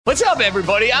What's up,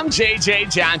 everybody? I'm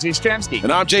JJ John Jastrzemski.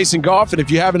 And I'm Jason Goff, and if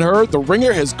you haven't heard, The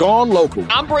Ringer has gone local.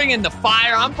 I'm bringing the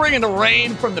fire, I'm bringing the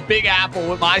rain from the Big Apple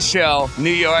with my show, New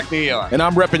York, New York. And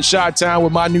I'm repping Chi-Town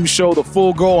with my new show, The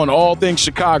Full Go, on all things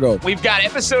Chicago. We've got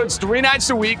episodes 3 nights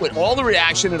a week with all the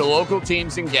reaction to the local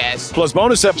teams and guests. Plus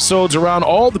bonus episodes around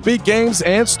all the big games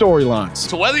and storylines.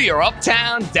 So whether you're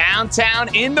uptown,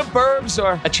 downtown, in the burbs,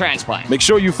 or a transplant, make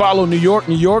sure you follow New York,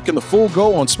 New York, and The Full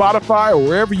Go on Spotify or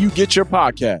wherever you get your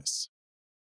podcasts.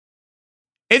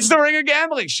 It's the Ringer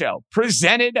Gambling Show,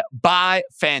 presented by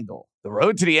FanDuel. The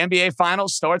road to the NBA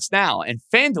Finals starts now, and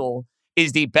FanDuel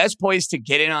is the best place to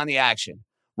get in on the action.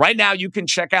 Right now, you can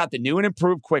check out the new and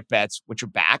improved Quick Bets, which are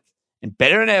back and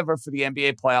better than ever for the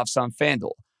NBA playoffs on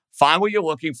FanDuel. Find what you're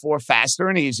looking for faster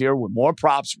and easier with more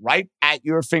props right at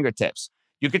your fingertips.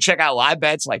 You can check out live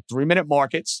bets like 3-minute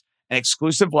markets and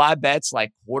exclusive live bets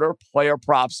like quarter player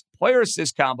props, player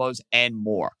assist combos, and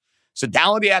more. So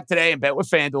download the app today and bet with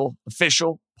FanDuel,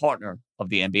 official partner of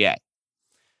the NBA.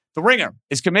 The Ringer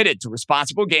is committed to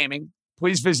responsible gaming.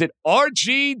 Please visit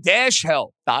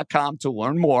rg-help.com to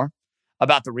learn more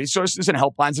about the resources and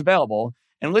helplines available,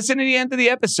 and listen to the end of the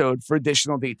episode for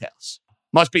additional details.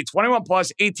 Must be 21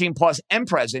 plus, 18 plus, and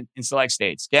present in select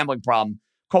states. Gambling problem?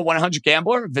 Call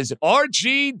 1-800-GAMBLER. Visit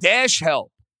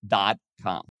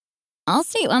rg-help.com.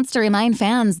 Allstate wants to remind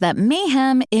fans that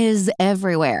mayhem is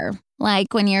everywhere.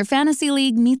 Like when your fantasy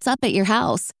league meets up at your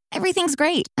house. Everything's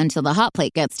great until the hot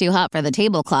plate gets too hot for the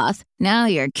tablecloth. Now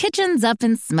your kitchen's up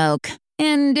in smoke.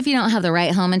 And if you don't have the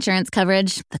right home insurance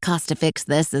coverage, the cost to fix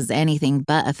this is anything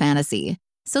but a fantasy.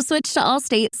 So switch to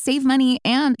Allstate, save money,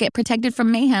 and get protected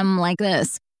from mayhem like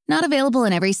this. Not available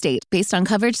in every state based on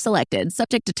coverage selected,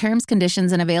 subject to terms,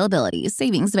 conditions, and availability.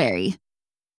 Savings vary.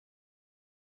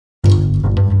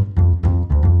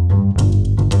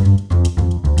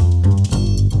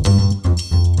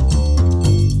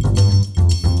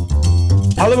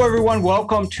 Hello, everyone.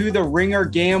 Welcome to the Ringer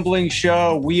Gambling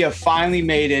Show. We have finally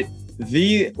made it,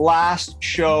 the last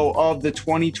show of the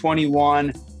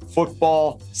 2021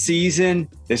 football season.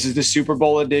 This is the Super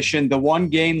Bowl edition. The one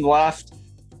game left.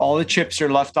 All the chips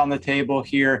are left on the table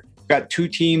here. We've got two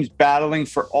teams battling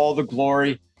for all the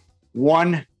glory.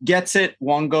 One gets it.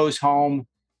 One goes home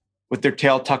with their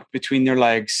tail tucked between their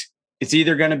legs. It's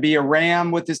either going to be a Ram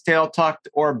with his tail tucked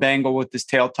or a Bengal with his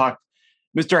tail tucked.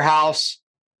 Mr. House,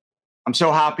 I'm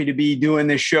so happy to be doing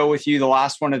this show with you, the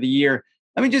last one of the year.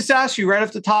 Let me just ask you right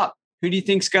off the top, who do you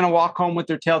think's going to walk home with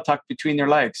their tail tucked between their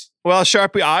legs? Well,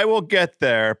 Sharpie, I will get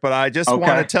there, but I just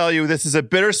want to tell you this is a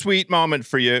bittersweet moment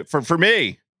for you, for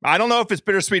me. I don't know if it's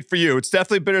bittersweet for you. It's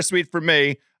definitely bittersweet for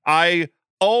me. I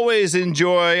always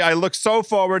I look so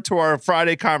forward to our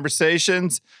Friday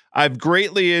conversations. I've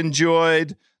greatly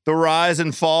enjoyed the rise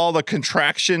and fall, the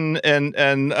contraction and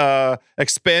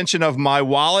expansion of my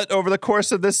wallet over the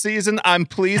course of this season. I'm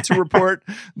pleased to report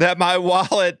that my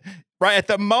wallet right at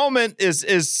the moment is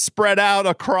spread out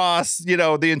across,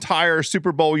 the entire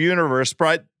Super Bowl universe,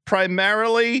 but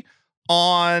primarily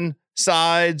on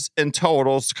sides and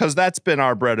totals, because that's been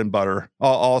our bread and butter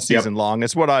all season long.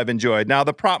 It's what I've enjoyed. Now,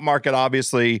 the prop market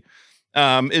obviously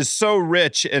is so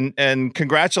rich, and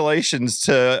congratulations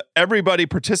to everybody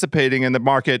participating in the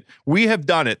market. We have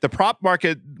done it. The prop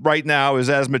market right now is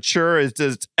as mature as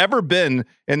it's ever been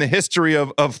in the history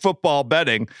of football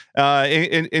betting,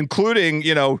 including,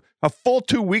 a full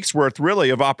 2 weeks worth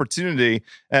really of opportunity.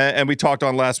 And we talked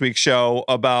on last week's show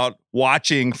about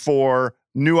watching for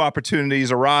new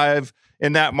opportunities arrive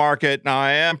in that market. Now,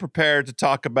 I am prepared to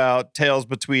talk about tails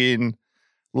between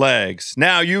legs.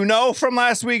 Now, from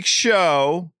last week's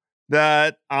show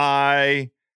that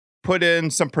I put in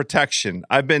some protection.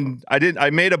 I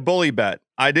made a bully bet.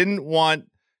 I didn't want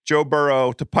Joe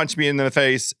Burrow to punch me in the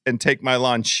face and take my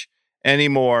lunch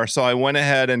anymore. So I went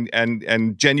ahead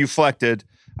and genuflected.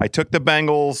 I took the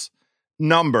Bengals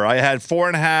number. I had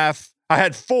 4.5. I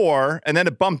had 4, and then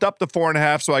it bumped up to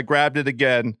 4.5. So I grabbed it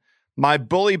again. My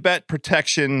bully bet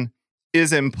protection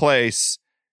is in place.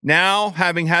 Now,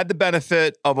 having had the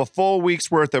benefit of a full week's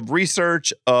worth of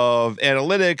research, of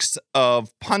analytics,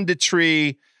 of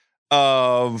punditry,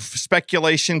 of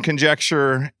speculation,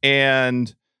 conjecture,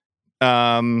 and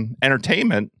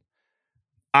entertainment,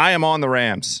 I am on the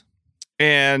Rams.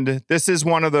 And this is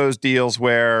one of those deals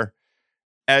where,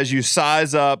 as you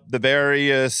size up the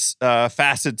various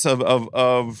facets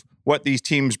of what these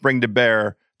teams bring to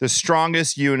bear, the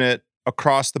strongest unit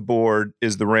across the board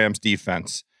is the Rams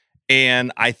defense.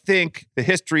 And I think the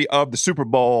history of the Super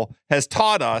Bowl has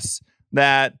taught us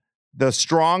that the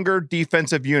stronger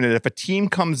defensive unit, if a team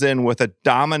comes in with a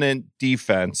dominant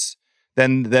defense,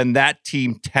 then that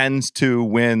team tends to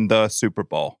win the Super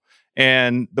Bowl.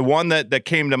 And the one that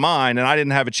came to mind, and I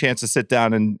didn't have a chance to sit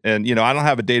down and I don't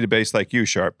have a database like you,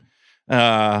 Sharp.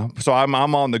 So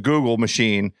I'm on the Google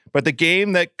machine. But the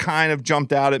game that kind of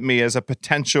jumped out at me as a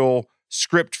potential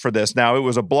script for this, now it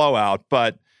was a blowout,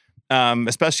 but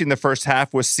especially in the first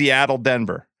half, was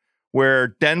Seattle-Denver, where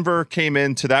Denver came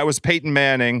into, that was Peyton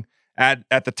Manning at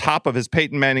the top of his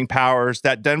Peyton Manning powers.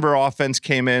 That Denver offense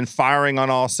came in firing on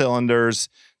all cylinders.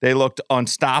 They looked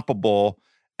unstoppable.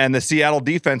 And the Seattle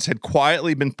defense had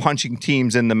quietly been punching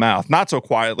teams in the mouth. Not so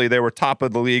quietly. They were top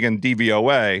of the league in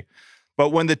DVOA. But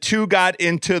when the two got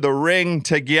into the ring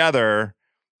together,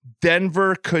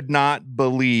 Denver could not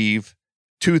believe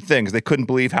two things. They couldn't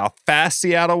believe how fast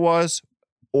Seattle was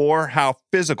or how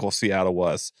physical Seattle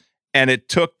was. And it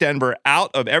took Denver out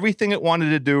of everything it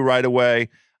wanted to do right away.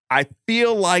 I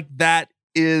feel like that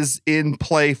is in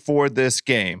play for this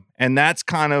game. And that's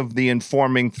kind of the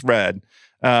informing thread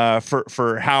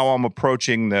for how I'm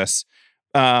approaching this.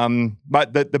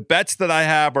 But the bets that I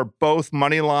have are both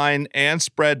money line and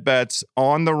spread bets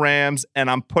on the Rams, and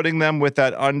I'm putting them with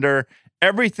that under.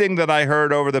 Everything that I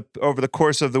heard over the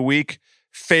course of the week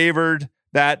favored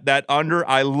that under.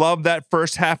 I love that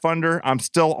first half under. I'm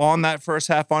still on that first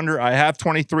half under. I have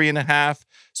 23.5.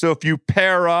 So if you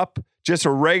pair up just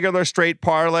a regular straight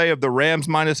parlay of the Rams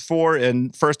 -4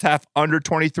 and first half under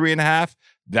 23.5,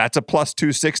 that's a plus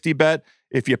 260 bet.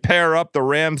 If you pair up the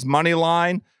Rams money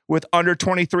line with under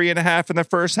 23.5 in the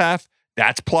first half,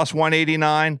 that's plus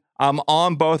 189. I'm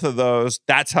on both of those.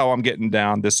 That's how I'm getting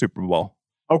down this Super Bowl.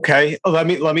 Okay, let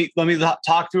me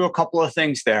talk through a couple of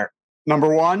things there.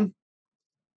 Number one,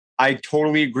 I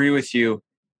totally agree with you.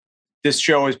 This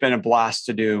show has been a blast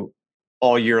to do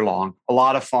all year long. A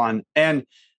lot of fun. And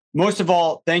most of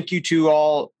all, thank you to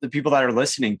all the people that are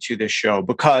listening to this show,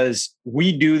 because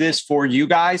we do this for you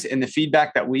guys, and the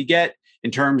feedback that we get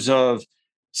in terms of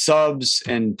subs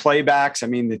and playbacks, I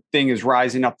mean, the thing is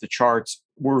rising up the charts.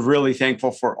 We're really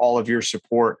thankful for all of your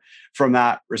support from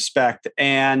that respect.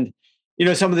 And,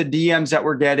 some of the DMs that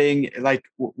we're getting, like,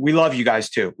 we love you guys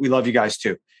too. We love you guys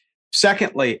too.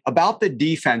 Secondly, about the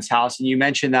defense, House, and you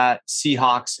mentioned that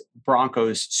Seahawks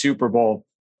Broncos Super Bowl.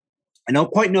 I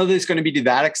don't quite know that it's going to be to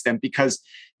that extent, because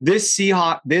this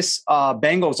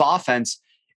Bengals offense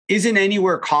isn't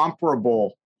anywhere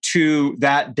comparable to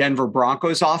that Denver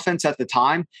Broncos offense at the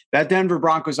time. That Denver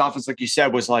Broncos offense, like you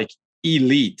said, was like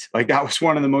elite. Like, that was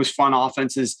one of the most fun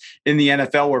offenses in the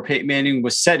NFL, where Peyton Manning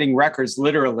was setting records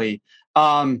literally.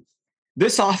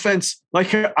 This offense,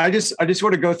 like, I just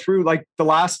want to go through like the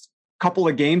last couple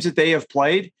of games that they have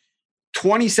played.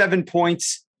 27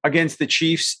 points against the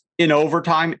Chiefs in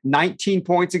overtime, 19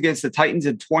 points against the Titans,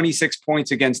 and 26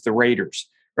 points against the Raiders,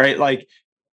 right? Like,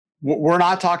 we're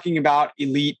not talking about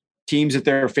elite teams that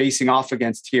they're facing off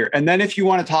against here. And then if you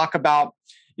want to talk about,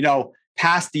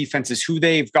 past defenses, who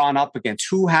they've gone up against,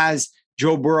 who has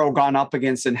Joe Burrow gone up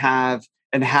against and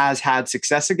has had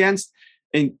success against.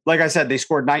 And like I said, they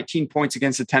scored 19 points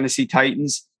against the Tennessee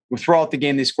Titans. Throughout the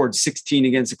game, they scored 16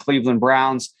 against the Cleveland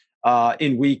Browns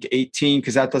in week 18,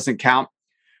 because that doesn't count.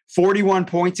 41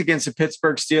 points against the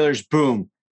Pittsburgh Steelers. Boom.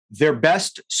 Their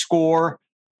best score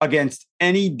against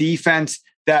any defense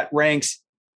that ranks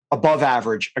above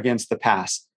average against the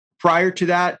pass. Prior to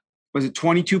that, was it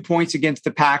 22 points against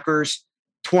the Packers,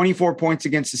 24 points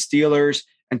against the Steelers,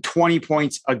 and 20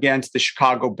 points against the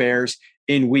Chicago Bears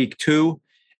in week 2.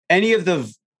 Any of the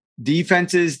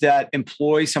defenses that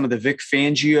employ some of the Vic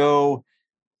Fangio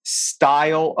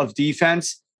style of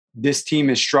defense, this team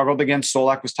has struggled against.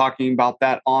 Solak was talking about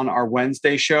that on our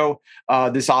Wednesday show.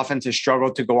 This offense has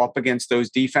struggled to go up against those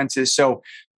defenses. So,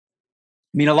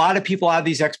 I mean, a lot of people have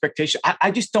these expectations.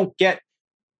 I just don't get.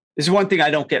 This is one thing I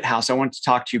don't get, House. I want to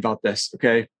talk to you about this,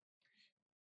 okay?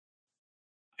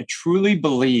 I truly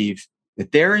believe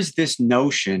that there is this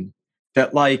notion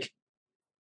that, like,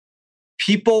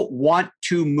 people want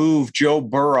to move Joe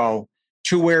Burrow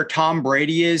to where Tom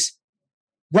Brady is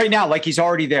right now, like he's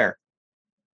already there,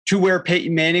 to where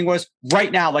Peyton Manning was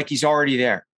right now, like he's already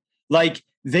there. Like,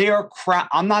 they are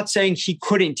I'm not saying he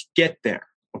couldn't get there,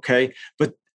 okay?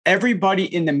 But everybody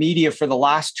in the media for the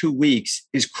last 2 weeks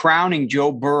is crowning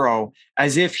Joe Burrow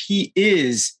as if he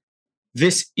is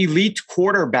this elite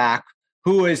quarterback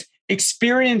who has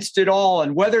experienced it all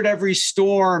and weathered every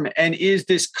storm and is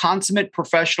this consummate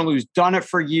professional who's done it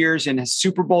for years and has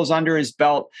Super Bowls under his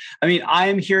belt. I mean, I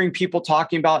am hearing people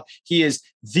talking about he is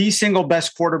the single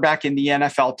best quarterback in the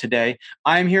NFL today.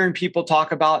 I'm hearing people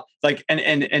talk about, like, and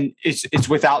it's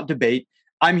without debate.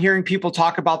 I'm hearing people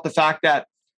talk about the fact that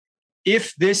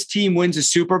if this team wins a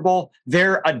Super Bowl,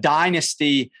 they're a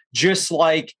dynasty, just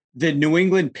like the New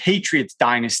England Patriots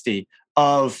dynasty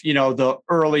of, the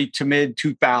early to mid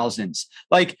 2000s.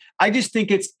 Like, I just think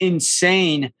it's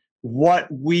insane what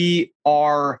we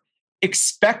are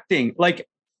expecting. Like,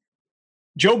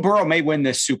 Joe Burrow may win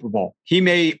this Super Bowl. He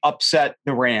may upset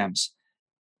the Rams.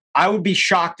 I would be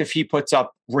shocked if he puts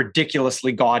up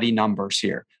ridiculously gaudy numbers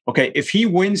here. Okay, if he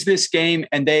wins this game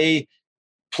and they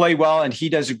play well and he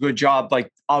does a good job, like,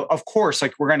 of course,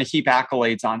 like, we're going to heap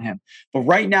accolades on him. But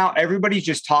right now, everybody's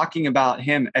just talking about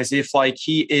him as if like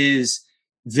he is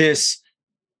this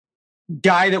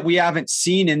guy that we haven't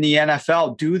seen in the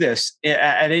NFL do this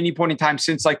at any point in time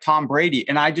since like Tom Brady.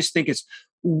 And I just think it's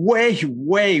way,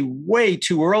 way, way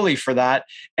too early for that.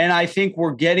 And I think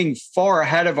we're getting far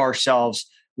ahead of ourselves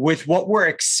with what we're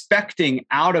expecting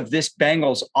out of this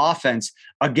Bengals offense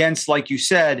against, like you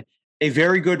said, a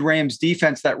very good Rams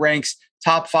defense that ranks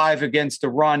top 5 against the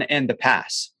run and the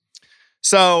pass.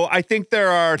 So I think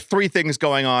there are 3 things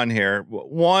going on here.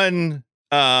 One,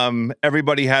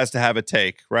 everybody has to have a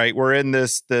take, right? We're in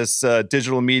this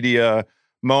digital media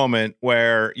moment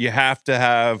where you have to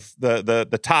have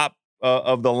the top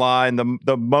of the line,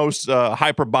 the most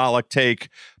hyperbolic take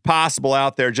possible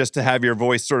out there, just to have your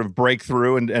voice sort of break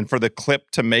through and for the clip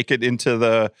to make it into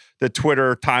the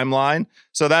Twitter timeline.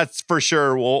 So that's for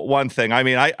sure one thing. I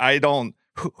mean, I don't.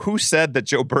 Who said that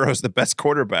Joe Burrow is the best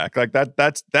quarterback? Like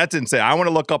that's insane. I want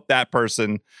to look up that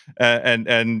person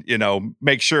and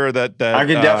make sure that I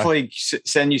can definitely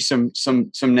send you some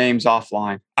names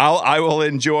offline. I will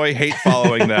enjoy hate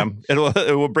following them. It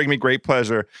will bring me great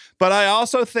pleasure. But I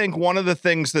also think one of the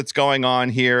things that's going on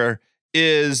here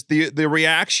is the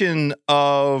reaction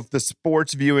of the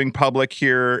sports viewing public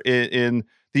here in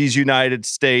these United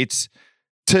States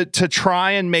to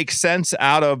try and make sense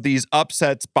out of these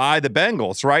upsets by the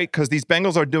Bengals, right? Because these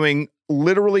Bengals are doing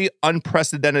literally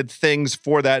unprecedented things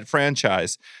for that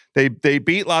franchise. They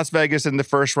beat Las Vegas in the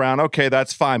first round. Okay,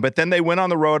 that's fine. But then they went on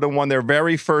the road and won their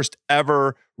very first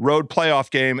ever road playoff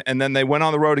game. And then they went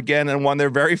on the road again and won their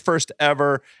very first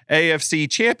ever AFC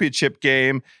championship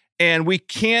game. And we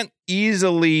can't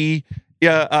easily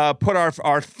put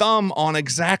our thumb on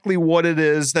exactly what it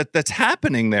is that's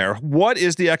happening there. What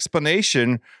is the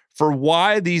explanation for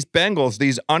why these Bengals,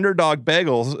 these underdog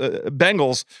Bengals,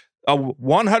 a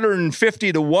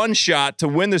 150-1 shot to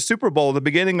win the Super Bowl at the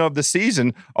beginning of the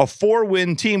season, a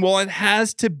 4-win team? Well, it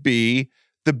has to be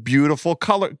the beautiful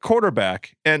color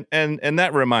quarterback. And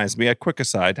that reminds me, a quick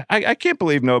aside, I can't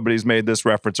believe nobody's made this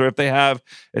reference, or if they have,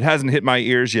 it hasn't hit my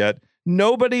ears yet.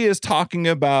 Nobody is talking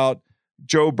about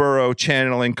Joe Burrow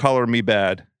channeling Color Me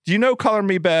Bad. Do you know Color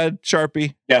Me Bad,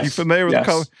 Sharpie? Yes. You familiar with the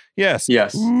color? Yes.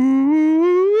 Yes.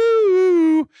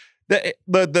 Ooh,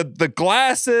 the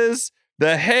glasses,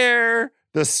 the hair,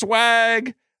 the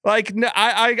swag. Like,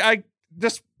 I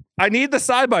need the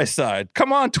side by side.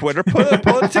 Come on, Twitter,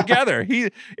 pull it together.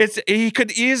 He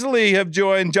could easily have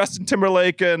joined Justin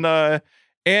Timberlake and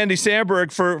Andy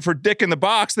Samberg for Dick in the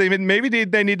Box. Maybe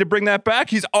they need to bring that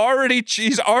back. He's already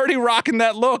rocking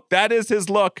that look. That is his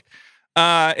look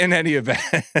in any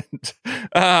event.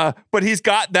 But he's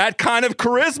got that kind of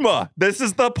charisma. This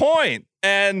is the point.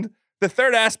 And the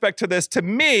third aspect to this, to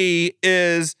me,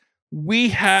 is we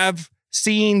have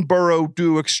seen Burrow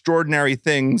do extraordinary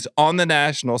things on the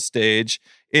national stage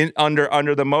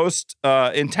under the most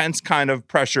intense kind of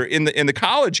pressure in the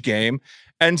college game.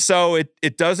 And so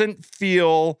it doesn't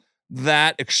feel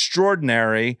that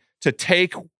extraordinary to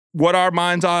take what our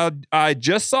mind's eye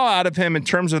just saw out of him in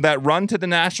terms of that run to the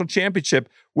national championship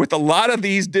with a lot of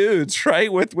these dudes,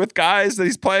 right? With guys that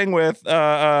he's playing with,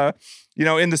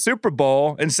 in the Super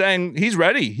Bowl, and saying he's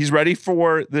ready. He's ready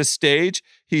for this stage.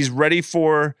 He's ready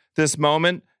for this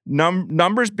moment.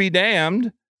 Numbers be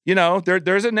damned.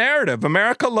 There's a narrative.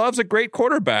 America loves a great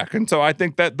quarterback. And so I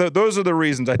think that those are the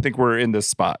reasons I think we're in this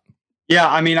spot. Yeah,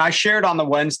 I mean, I shared on the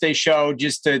Wednesday show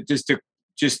just to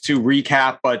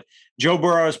recap, but Joe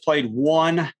Burrow has played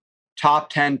one top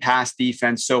 10 pass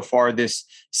defense so far this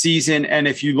season. And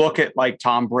if you look at like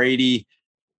Tom Brady,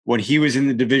 when he was in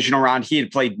the divisional round, he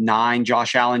had played 9.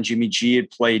 Josh Allen, Jimmy G had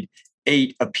played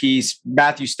 8 apiece.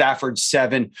 Matthew Stafford,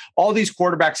 7. All these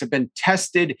quarterbacks have been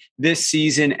tested this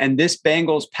season, and this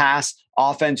Bengals pass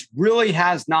offense really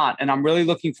has not. And I'm really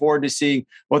looking forward to seeing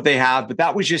what they have. But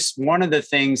that was just one of the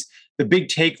things, the big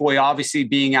takeaway, obviously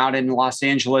being out in Los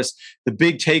Angeles, the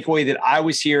big takeaway that I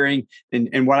was hearing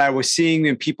and what I was seeing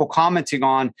and people commenting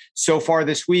on so far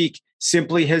this week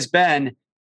simply has been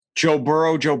Joe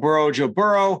Burrow, Joe Burrow, Joe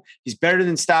Burrow. He's better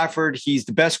than Stafford. He's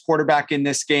the best quarterback in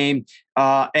this game.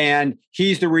 And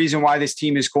he's the reason why this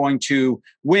team is going to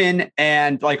win.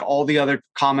 And like all the other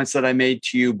comments that I made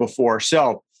to you before.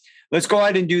 So let's go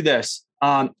ahead and do this.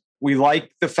 We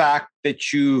like the fact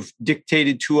that you've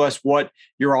dictated to us what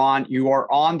you're on. You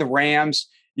are on the Rams.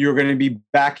 You're going to be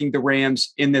backing the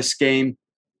Rams in this game.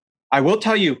 I will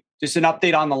tell you, just an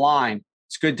update on the line.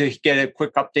 It's good to get a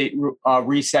quick update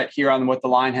reset here on what the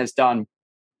line has done.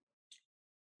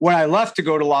 When I left to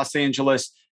go to Los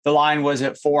Angeles, the line was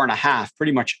at 4.5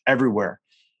 pretty much everywhere.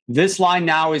 This line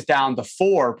now is down to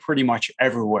 4 pretty much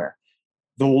everywhere.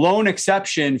 The lone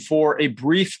exception for a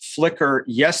brief flicker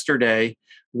yesterday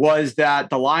was that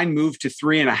the line moved to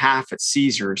 3.5 at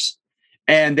Caesars.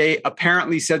 And they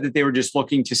apparently said that they were just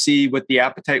looking to see what the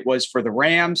appetite was for the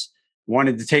Rams,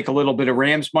 wanted to take a little bit of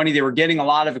Rams money. They were getting a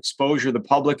lot of exposure. The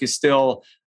public is still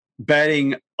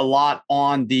betting a lot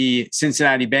on the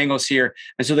Cincinnati Bengals here.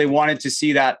 And so they wanted to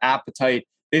see that appetite.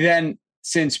 They then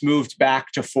since moved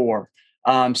back to 4.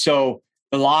 So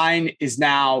the line is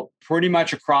now pretty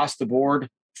much across the board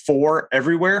 4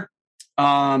 everywhere.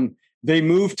 They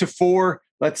moved to 4.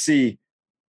 Let's see.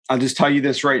 I'll just tell you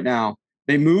this right now.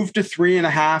 They moved to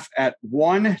 3.5 at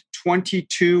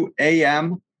 1:22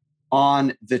 a.m.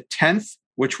 on the 10th,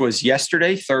 which was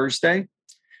yesterday, Thursday.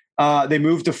 They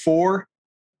moved to 4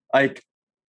 at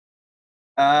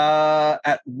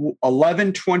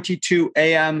 11:22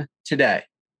 a.m. today.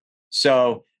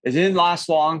 So it didn't last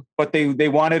long, but they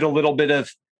wanted a little bit of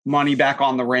money back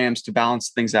on the Rams to balance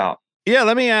things out. Yeah,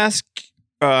 let me ask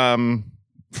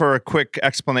for a quick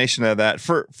explanation of that.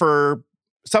 For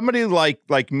somebody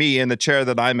like me in the chair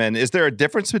that I'm in, is there a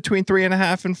difference between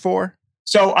 3.5 and 4?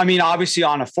 So, I mean, obviously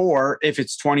on a 4, if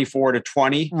it's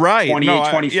 24-20, right,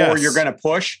 28-24, yes. You're going to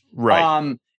push.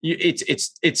 Right.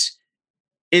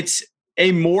 It's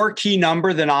a more key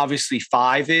number than obviously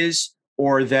 5 is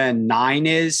or than 9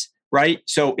 is, right?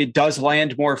 So it does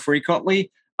land more frequently.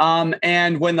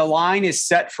 And when the line is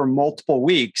set for multiple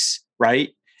weeks, right?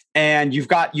 And you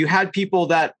had people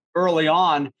that early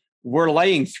on were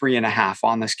laying 3.5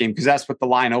 on this game because that's what the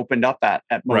line opened up at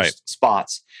most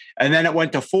spots. And then it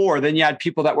went to 4. Then you had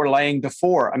people that were laying the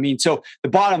 4. I mean, so the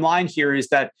bottom line here is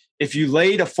that if you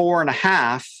laid a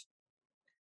 4.5,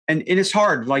 and it's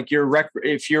hard, like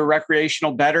if you're a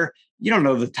recreational bettor, you don't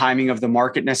know the timing of the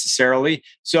market necessarily.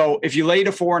 So if you laid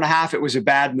a 4.5, it was a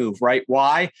bad move, right?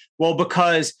 Why? Well,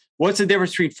 because what's the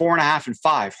difference between 4.5 and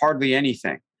 5? Hardly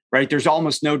anything. Right? There's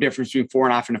almost no difference between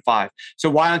 4.5 and a 5. So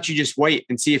why don't you just wait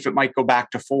and see if it might go back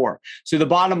to 4? So the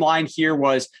bottom line here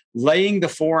was laying the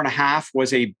 4.5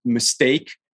 was a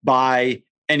mistake by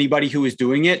anybody who was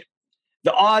doing it.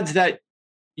 The odds that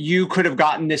you could have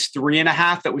gotten this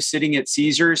 3.5 that was sitting at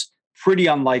Caesars, pretty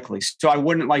unlikely. So I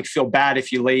wouldn't feel bad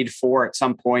if you laid 4 at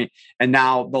some point and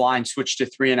now the line switched to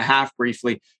 3.5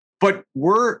 briefly. But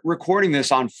we're recording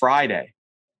this on Friday.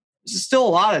 There's still a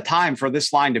lot of time for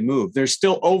this line to move. There's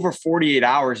still over 48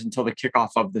 hours until the kickoff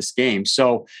of this game.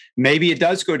 So maybe it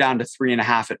does go down to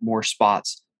 3.5 at more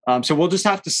spots. So we'll just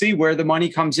have to see where the money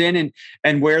comes in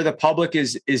and where the public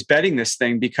is betting this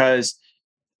thing, because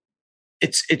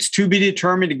it's to be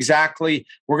determined exactly.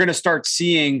 We're going to start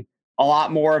seeing a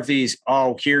lot more of these.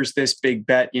 Oh, here's this big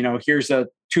bet. Here's a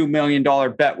 $2 million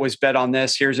bet was bet on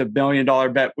this. Here's a $1 billion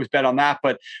bet was bet on that.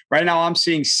 But right now I'm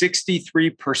seeing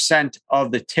 63%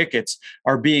 of the tickets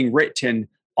are being written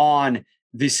on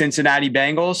the Cincinnati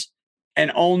Bengals,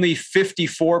 and only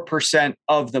 54%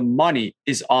 of the money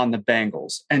is on the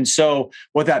Bengals. And so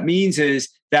what that means is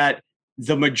that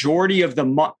the majority of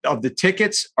the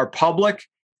tickets are public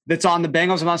that's on the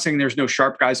Bengals. I'm not saying there's no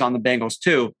sharp guys on the Bengals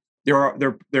too.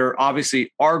 There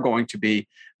obviously are going to be,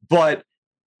 but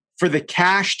for the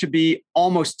cash to be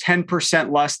almost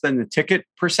 10% less than the ticket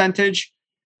percentage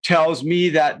tells me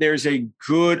that there's a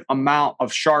good amount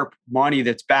of sharp money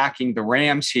that's backing the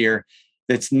Rams here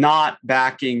that's not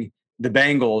backing the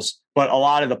Bengals. But a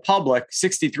lot of the public,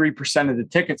 63% of the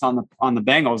tickets on the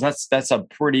Bengals, that's a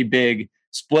pretty big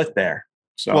split there.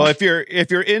 So, well, if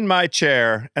you're in my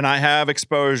chair and I have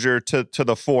exposure to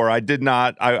the 4, I did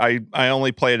not. I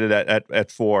only played it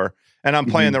at 4. And I'm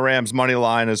playing the Rams money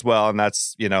line as well, and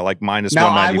that's minus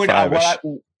 195.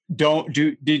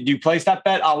 Did you place that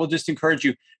bet? I will just encourage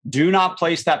you: do not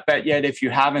place that bet yet if you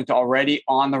haven't already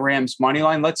on the Rams money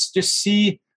line. Let's just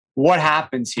see what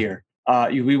happens here.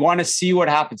 We want to see what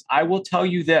happens. I will tell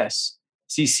you this: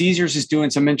 see, Caesars is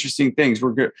doing some interesting things.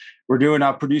 We're doing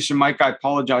producer Mike. I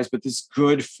apologize, but this is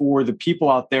good for the people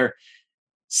out there.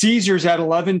 Caesars at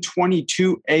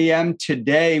 11:22 a.m.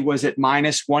 today was at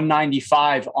minus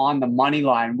 195 on the money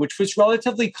line, which was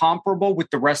relatively comparable with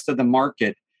the rest of the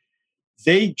market.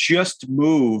 They just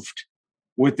moved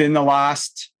within the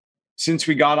since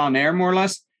we got on air, more or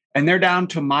less, and they're down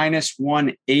to minus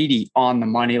 180 on the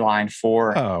money line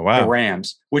for the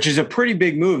Rams, which is a pretty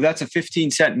big move. That's a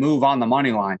 15-cent move on the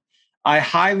money line.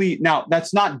 Now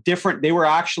that's not different. They were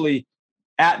actually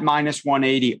at minus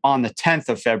 180 on the 10th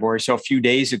of February, so a few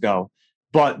days ago,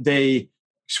 but they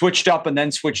switched up and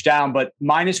then switched down. But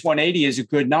minus 180 is a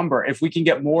good number. If we can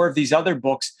get more of these other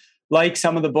books, like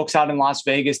some of the books out in Las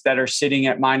Vegas that are sitting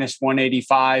at minus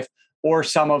 185, or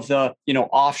some of the,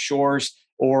 offshores,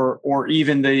 or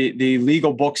even the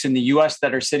legal books in the US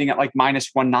that are sitting at like minus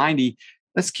 190,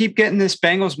 let's keep getting this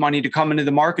Bengals money to come into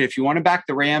the market. If you want to back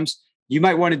the Rams, you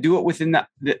might want to do it within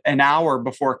an hour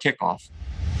before kickoff.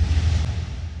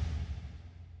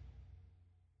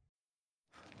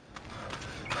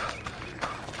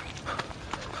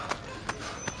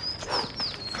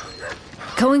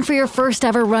 Going for your first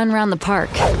ever run around the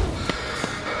park.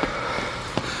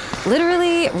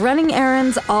 Literally running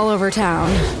errands all over town.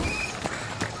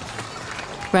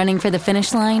 Running for the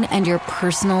finish line and your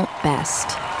personal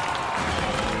best.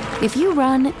 If you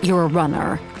run, you're a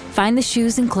runner. Find the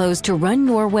shoes and clothes to run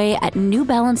your way at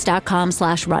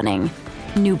newbalance.com/running.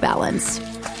 New Balance.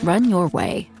 Run your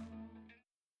way.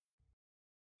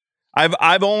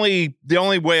 The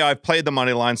only way I've played the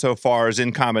money line so far is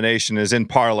in combination, is in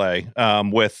parlay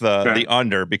with the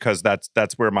under, because that's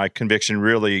where my conviction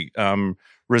really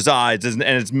resides, and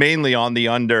it's mainly on the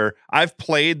under. I've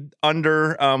played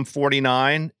under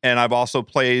 49, and I've also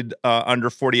played under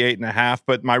 48.5,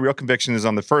 but my real conviction is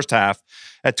on the first half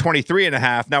at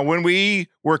 23.5. Now, when we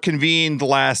were convened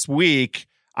last week,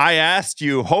 I asked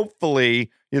you, hopefully,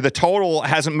 the total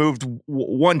hasn't moved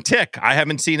one tick. I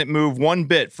haven't seen it move one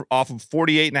bit off of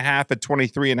 48.5 at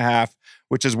 23.5,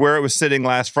 which is where it was sitting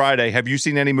last Friday. Have you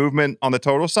seen any movement on the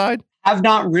total side? I've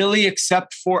not really,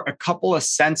 except for a couple of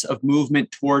cents of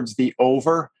movement towards the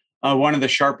over. One of the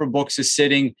sharper books is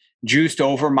sitting juiced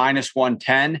over minus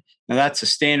 110. Now, that's a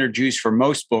standard juice for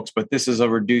most books, but this is a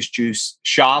reduced juice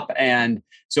shop. And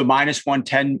so minus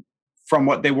 110 from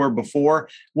what they were before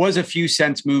was a few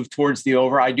cents move towards the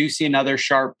over. I do see another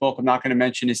sharp book, I'm not going to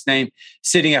mention his name,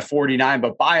 sitting at 49,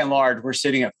 but by and large, we're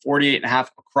sitting at 48.5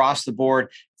 across the board.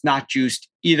 It's not juiced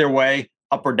either way,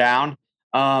 up or down.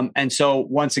 And so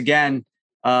once again,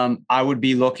 I would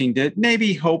be looking to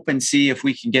maybe hope and see if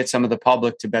we can get some of the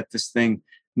public to bet this thing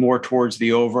more towards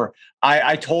the over.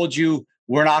 I told you,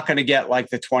 we're not going to get like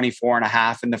the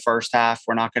 24.5 in the first half.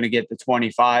 We're not going to get the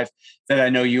 25 that I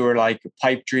know you were like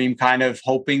pipe dream kind of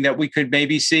hoping that we could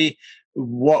maybe see.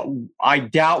 What I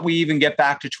doubt we even get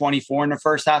back to 24 in the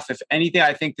first half. If anything,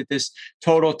 I think that this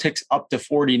total ticks up to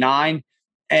 49,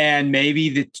 and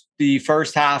maybe the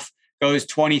first half goes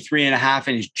 23.5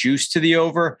 and is juiced to the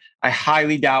over. I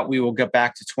highly doubt we will get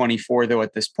back to 24 though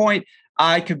at this point.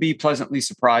 I could be pleasantly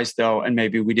surprised though, and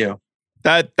maybe we do.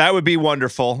 That would be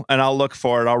wonderful, and I'll look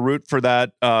for it. I'll root for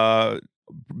that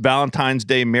Valentine's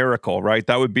Day miracle, right?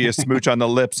 That would be a smooch on the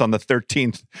lips on the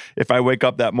 13th if I wake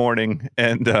up that morning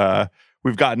and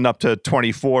we've gotten up to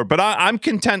 24. But I'm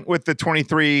content with the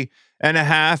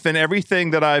 23.5, and everything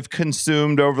that I've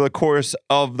consumed over the course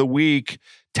of the week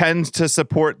tends to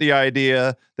support the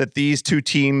idea that these two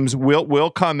teams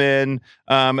will come in,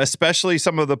 especially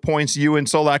some of the points you and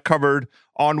Solak covered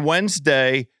on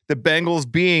Wednesday. The Bengals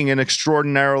being an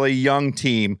extraordinarily young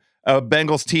team, a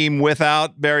Bengals team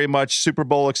without very much Super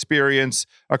Bowl experience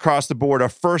across the board, a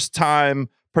first-time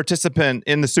participant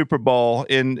in the Super Bowl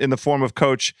in the form of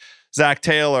Coach Zach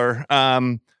Taylor,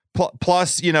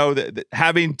 plus,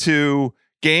 having to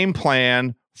game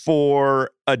plan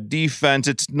for a defense.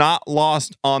 It's not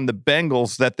lost on the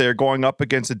Bengals that they're going up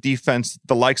against a defense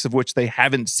the likes of which they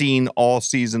haven't seen all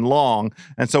season long.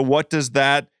 And so what does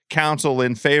that counsel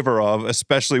in favor of,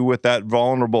 especially with that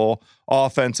vulnerable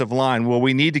offensive line? Well,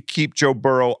 we need to keep Joe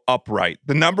Burrow upright.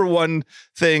 The number one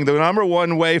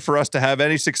way for us to have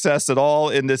any success at all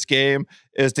in this game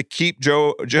is to keep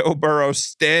Joe Burrow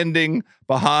standing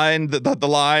behind the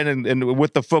line and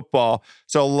with the football.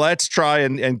 So let's try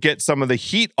and get some of the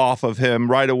heat off of him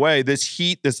right away. This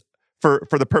heat is, for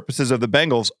the purposes of the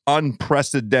Bengals,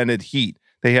 unprecedented heat.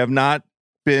 They have not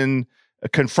been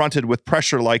confronted with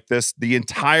pressure like this the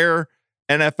entire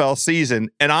NFL season.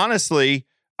 And honestly,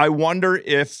 I wonder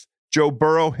if Joe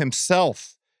Burrow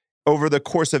himself, over the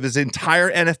course of his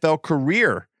entire NFL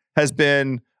career, has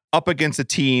been up against a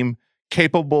team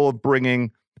capable of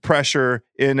bringing pressure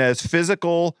in as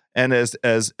physical and as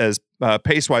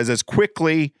pace-wise, as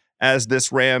quickly as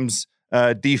this Rams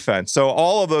defense. So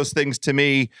all of those things to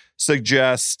me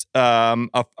suggest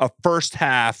a first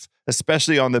half,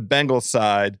 especially on the Bengals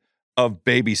side, of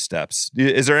baby steps.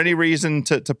 Is there any reason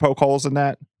to poke holes in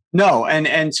that? No.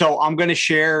 And so I'm going to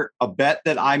share a bet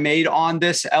that I made on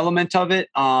this element of it.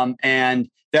 And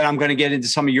then I'm going to get into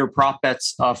some of your prop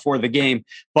bets for the game.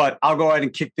 But I'll go ahead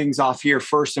and kick things off here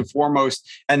first and foremost.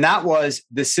 And that was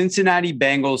the Cincinnati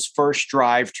Bengals' first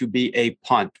drive to be a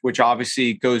punt, which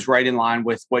obviously goes right in line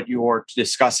with what you're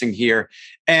discussing here.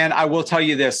 And I will tell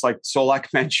you this, like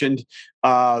Solak mentioned,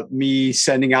 me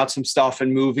sending out some stuff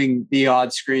and moving the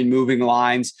odds screen, moving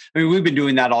lines. I mean, we've been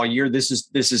doing that all year.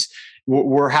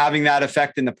 We're having that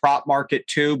effect in the prop market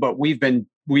too, but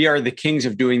we are the kings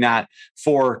of doing that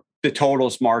for the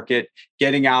totals market,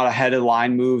 getting out ahead of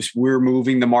line moves. We're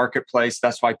moving the marketplace.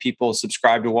 That's why people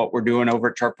subscribe to what we're doing over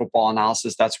at Chart Football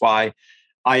Analysis. That's why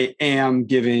I am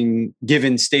given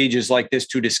stages like this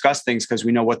to discuss things, because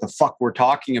we know what the fuck we're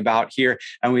talking about here.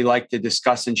 And we like to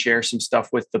discuss and share some stuff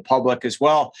with the public as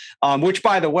well. Which,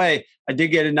 by the way, I did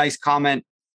get a nice comment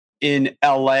in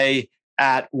LA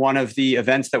at one of the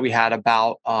events that we had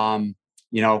about,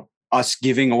 us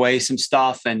giving away some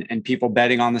stuff and people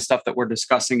betting on the stuff that we're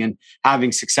discussing and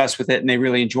having success with it. And they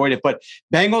really enjoyed it. But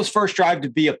Bengals first drive to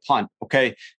be a punt.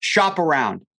 Okay. Shop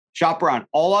around.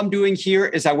 All I'm doing here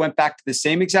is I went back to the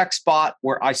same exact spot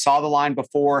where I saw the line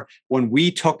before when we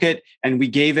took it and we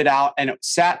gave it out, and it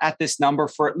sat at this number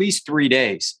for at least 3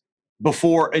 days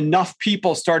before enough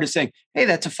people started saying, hey,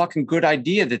 that's a fucking good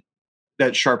idea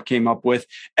that Sharp came up with.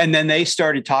 And then they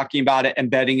started talking about it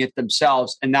and betting it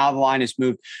themselves. And now the line has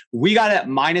moved. We got it at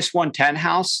minus 110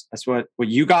 house. That's what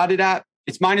you got it at.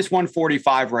 It's minus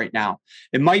 145 right now.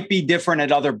 It might be different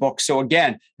at other books. So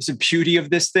again, it's the beauty of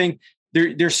this thing.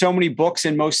 There's so many books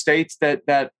in most states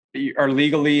that are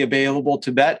legally available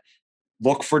to bet.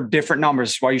 Look for different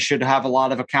numbers. That's why you should have a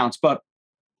lot of accounts. But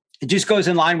it just goes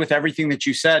in line with everything that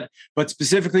you said. But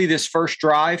specifically this first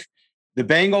drive, the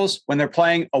Bengals, when they're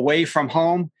playing away from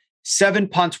home, 7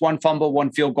 punts, 1 fumble,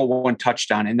 1 field goal, 1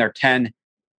 touchdown in their 10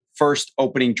 first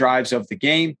opening drives of the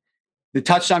game. The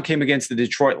touchdown came against the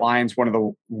Detroit Lions, one of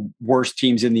the worst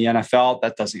teams in the NFL.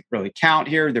 That doesn't really count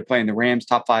here. They're playing the Rams,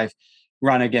 top 5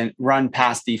 run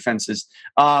pass defenses.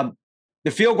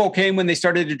 The field goal came when they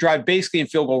started to drive basically in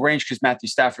field goal range because Matthew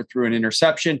Stafford threw an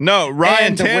interception. No,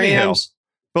 Ryan Tannehill.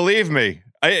 Believe me.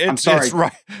 I'm sorry. It's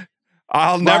right.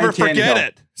 I'll never forget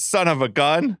it. Son of a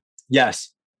gun.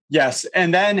 Yes.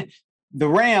 And then the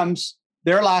Rams,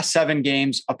 their last 7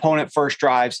 games, opponent first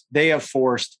drives, they have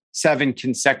forced 7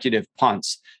 consecutive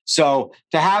punts. So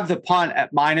to have the punt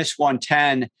at minus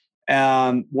 110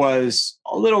 was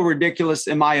a little ridiculous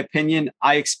in my opinion.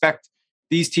 I expect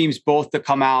these teams both to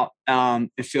come out and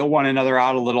feel one another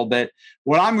out a little bit.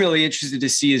 What I'm really interested to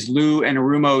see is Lou and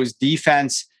Arumo's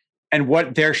defense and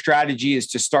what their strategy is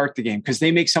to start the game, because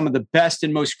they make some of the best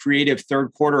and most creative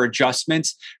third quarter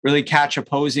adjustments, really catch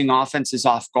opposing offenses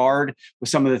off guard with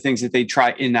some of the things that they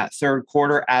try in that third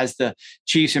quarter, as the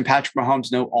Chiefs and Patrick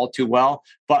Mahomes know all too well.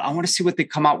 But I want to see what they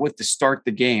come out with to start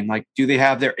the game. Like, do they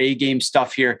have their A-game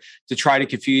stuff here to try to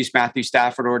confuse Matthew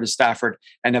Stafford, or does Stafford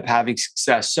end up having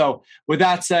success? So with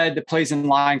that said, the plays in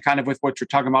line kind of with what you're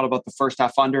talking about the first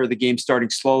half under, the game starting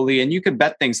slowly. And you can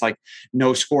bet things like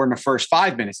no score in the first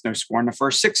 5 minutes, no score in the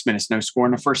first 6 minutes, no score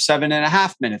in the first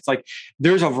 7.5 minutes. Like,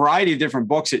 there's a variety of different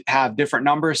books that have different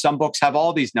numbers. Some books have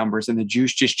all these numbers, and the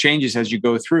juice just changes as you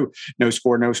go through. No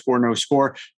score, no score, no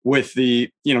score. With the,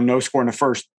 no score in the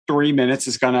first 3 minutes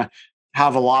is going to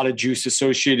have a lot of juice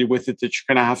associated with it that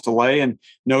you're going to have to lay, and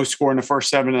no score in the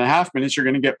first 7.5 minutes, you're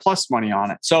going to get plus money on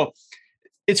it. So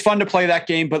it's fun to play that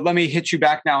game, but let me hit you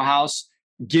back now, House.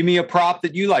 Give me a prop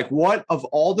that you like. What of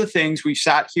all the things we've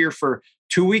sat here for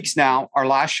 2 weeks now, our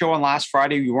last show on last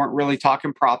Friday, we weren't really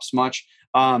talking props much.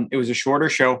 It was a shorter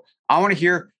show. I want to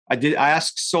hear, I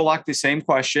asked Solak the same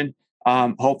question.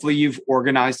 Hopefully you've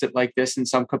organized it like this in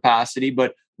some capacity,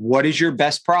 but what is your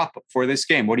best prop for this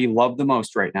game? What do you love the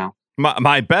most right now?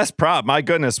 My best prop, my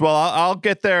goodness. Well, I'll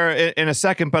get there in a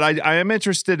second, but I am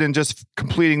interested in just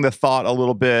completing the thought a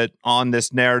little bit on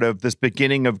this narrative, this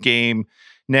beginning of game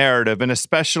narrative, and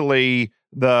especially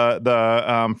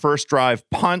the first drive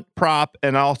punt prop.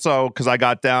 And also, because I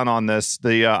got down on this,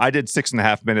 I did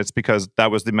 6.5 minutes because that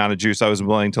was the amount of juice I was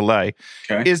willing to lay.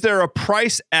 Okay. Is there a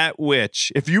price at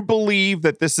which, if you believe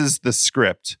that this is the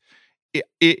script,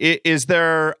 is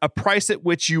there a price at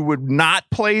which you would not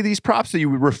play these props, that you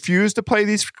would refuse to play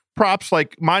these props?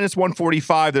 Like minus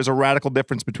 145, there's a radical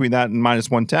difference between that and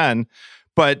minus 110.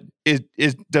 But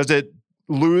does it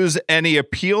lose any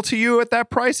appeal to you at that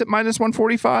price at minus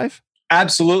 145?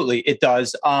 Absolutely, it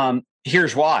does.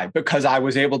 Here's why: because I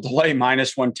was able to lay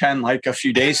minus 110 like a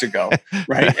few days ago,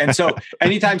 right? And so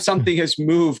anytime something has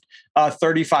moved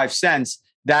 35 cents,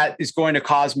 that is going to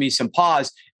cause me some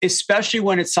pause, especially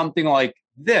when it's something like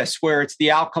this, where it's the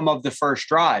outcome of the first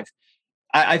drive.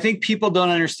 I think people don't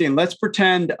understand. Let's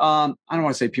pretend, I don't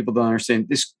want to say people don't understand.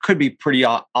 This could be pretty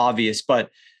obvious, but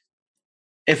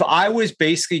if I was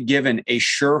basically given a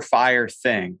surefire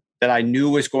thing that I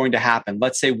knew was going to happen,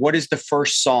 let's say, what is the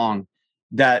first song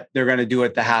that they're going to do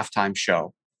at the halftime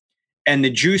show? And the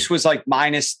juice was like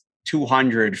minus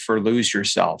 200 for Lose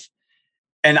Yourself.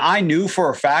 And I knew for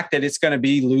a fact that it's going to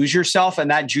be Lose Yourself,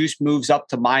 and that juice moves up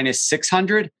to minus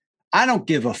 600. I don't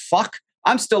give a fuck.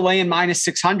 I'm still laying minus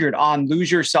 600 on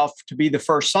Lose Yourself to be the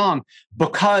first song,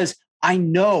 because I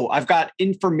know I've got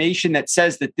information that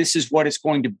says that this is what it's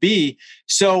going to be.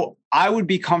 So I would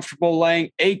be comfortable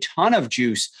laying a ton of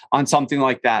juice on something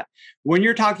like that. When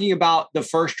you're talking about the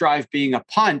first drive being a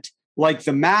punt, like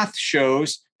the math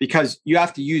shows, because you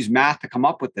have to use math to come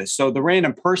up with this. So the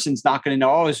random person's not going to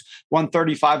know, is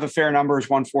 135 a fair number, is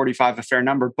 145 a fair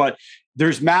number, but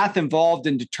there's math involved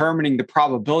in determining the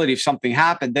probability if something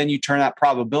happened. Then you turn that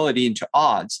probability into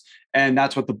odds. And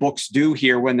that's what the books do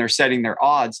here when they're setting their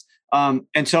odds.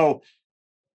 And so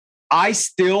I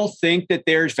still think that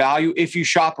there's value if you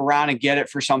shop around and get it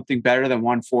for something better than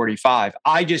 145.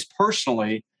 I just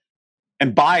personally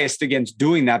am biased against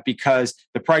doing that because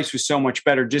the price was so much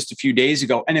better just a few days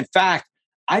ago. And in fact,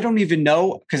 I don't even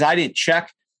know, because I didn't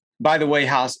check. By the way,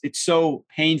 House, it's so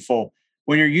painful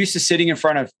when you're used to sitting in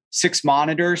front of 6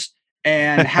 monitors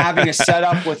and having a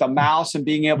setup with a mouse and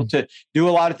being able to do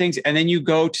a lot of things. And then you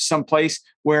go to some place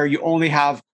where you only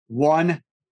have one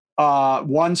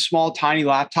small, tiny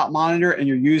laptop monitor, and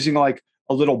you're using like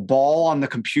a little ball on the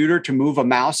computer to move a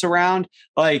mouse around.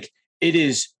 Like, it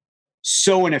is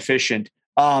so inefficient.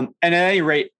 And at any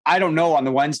rate, I don't know on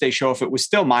the Wednesday show if it was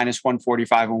still minus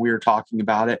 145 when we were talking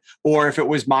about it, or if it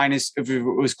was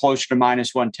closer to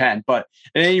minus 110. But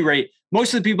at any rate,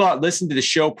 most of the people that listen to the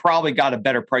show probably got a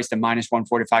better price than minus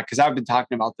 145, because I've been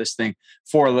talking about this thing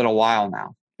for a little while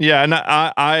now. Yeah, and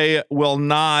I will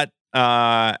not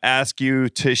ask you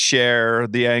to share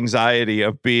the anxiety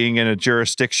of being in a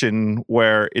jurisdiction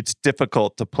where it's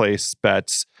difficult to place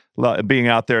bets, being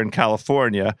out there in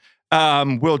California.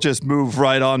 We'll just move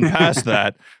right on past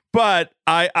that. But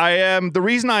I am, the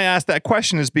reason I asked that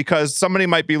question is because somebody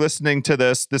might be listening to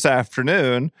this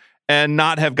afternoon and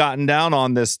not have gotten down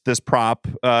on this prop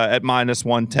at minus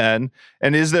 110.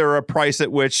 And is there a price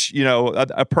at which,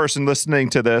 a person listening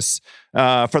to this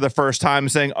for the first time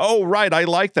saying, oh, right, I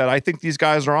like that. I think these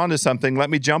guys are onto something. Let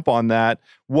me jump on that.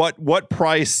 What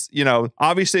price,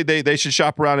 obviously they should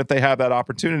shop around if they have that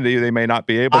opportunity. They may not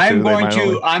be able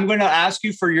to. I'm going to ask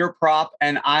you for your prop,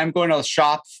 and I'm going to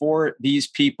shop for these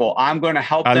people. I'm going to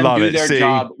help them do their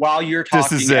job while you're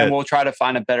talking, and we'll try to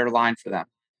find a better line for them.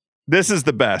 This is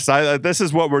the best. This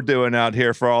is what we're doing out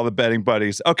here for all the betting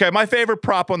buddies. Okay, my favorite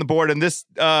prop on the board, and this,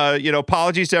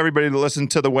 apologies to everybody that listened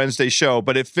to the Wednesday show,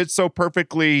 but it fits so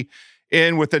perfectly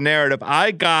in with the narrative.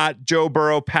 I got Joe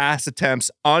Burrow pass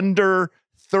attempts under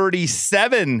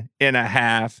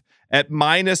 37.5 at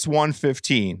minus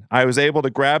 115. I was able to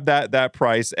grab that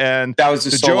price, and that was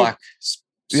the Solak's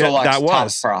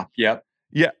top prop. Yep.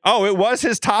 Yeah. Oh, it was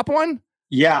his top one?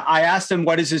 Yeah, I asked him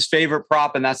what is his favorite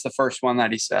prop, and that's the first one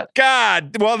that he said.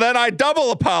 God, well, then I double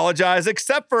apologize,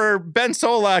 except for Ben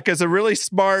Solak is a really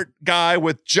smart guy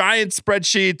with giant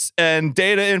spreadsheets and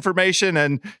data information,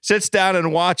 and sits down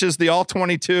and watches the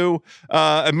All-22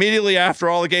 immediately after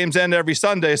all the games end every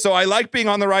Sunday. So I like being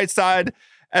on the right side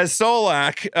as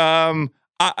Solak.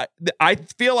 I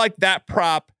feel like that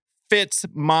prop fits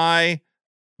my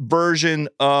version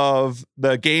of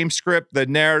the game script, the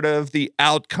narrative, the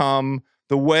outcome,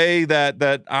 the way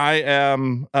that I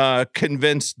am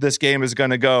convinced this game is going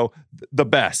to go the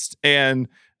best. And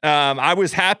I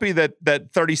was happy that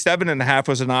 37.5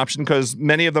 was an option, because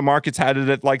many of the markets had it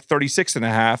at like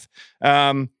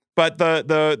 36.5. But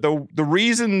the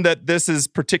reason that this is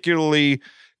particularly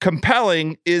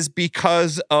compelling is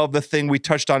because of the thing we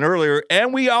touched on earlier.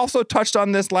 And we also touched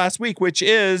on this last week, which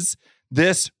is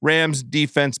this Rams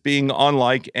defense being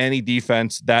unlike any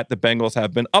defense that the Bengals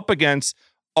have been up against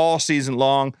all season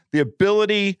long. The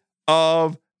ability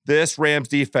of this Rams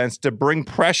defense to bring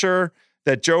pressure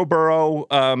that Joe Burrow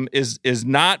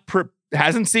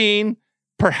hasn't seen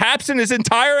perhaps in his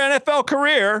entire NFL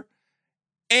career,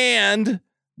 and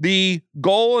the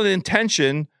goal and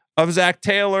intention of Zach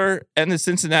Taylor and the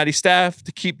Cincinnati staff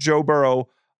to keep Joe Burrow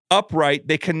upright.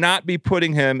 They cannot be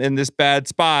putting him in this bad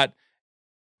spot.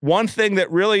 One thing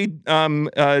that really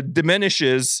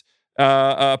diminishes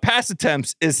pass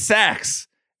attempts is sacks.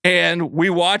 And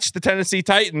we watched the Tennessee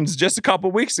Titans just a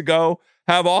couple weeks ago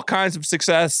have all kinds of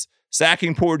success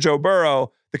sacking poor Joe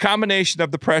Burrow. The combination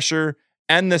of the pressure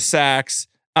and the sacks.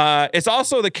 It's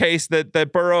also the case that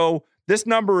Burrow, this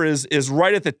number is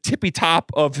right at the tippy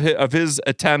top of his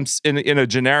attempts in a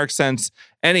generic sense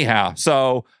anyhow.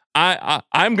 So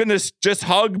I'm going to just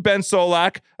hug Ben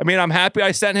Solak. I mean, I'm happy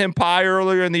I sent him pie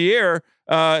earlier in the year.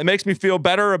 It makes me feel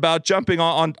better about jumping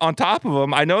on top of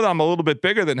him. I know that I'm a little bit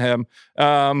bigger than him,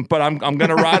 but I'm going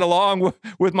to ride along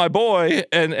with my boy,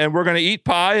 and we're going to eat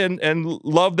pie and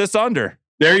love this under.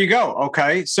 There you go.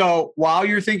 Okay. So while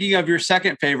you're thinking of your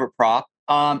second favorite prop,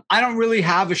 I don't really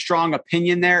have a strong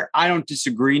opinion there. I don't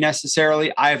disagree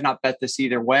necessarily. I have not bet this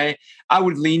either way. I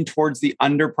would lean towards the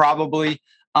under probably.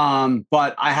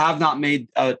 But I have not made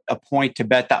a point to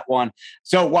bet that one.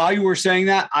 So while you were saying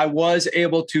that, I was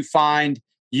able to find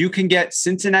you can get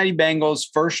Cincinnati Bengals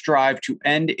first drive to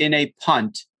end in a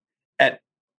punt at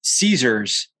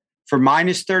Caesars for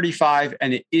 -35,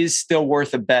 and it is still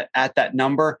worth a bet at that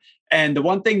number. And the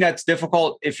one thing that's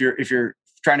difficult if you're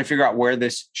trying to figure out where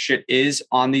this shit is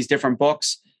on these different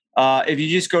books, if you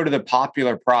just go to the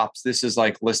popular props, this is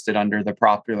like listed under the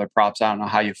popular props. I don't know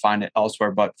how you find it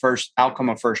elsewhere, but first outcome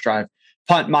of first drive,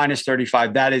 punt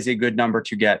 -35. That is a good number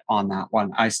to get on that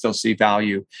one. I still see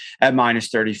value at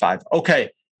 -35. Okay.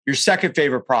 Your second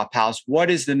favorite prop, House. What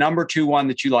is the number 2 one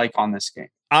that you like on this game?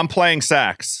 I'm playing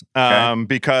sacks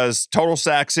because total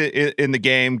sacks in the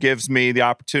game gives me the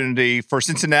opportunity for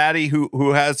Cincinnati,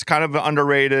 who has kind of an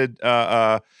underrated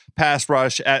pass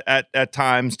rush at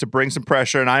times, to bring some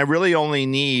pressure. And I really only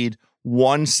need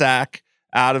 1 sack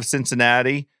out of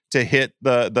Cincinnati to hit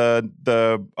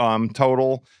the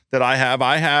total that I have.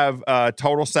 I have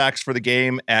total sacks for the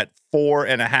game at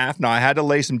 4.5. Now I had to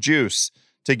lay some juice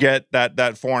to get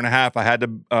that 4.5. I had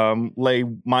to lay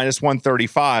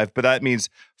 -135, but that means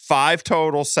 5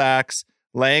 total sacks,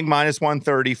 laying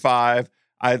 -135.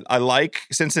 I like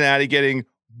Cincinnati getting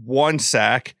 1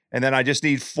 sack, and then I just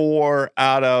need 4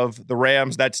 out of the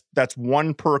Rams. That's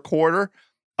 1 per quarter.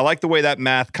 I like the way that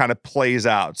math kind of plays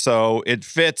out. So it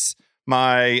fits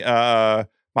my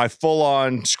my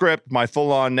full-on script, my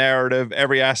full-on narrative,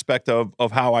 every aspect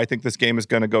of how I think this game is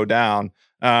going to go down.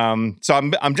 So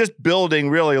I'm just building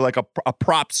really like a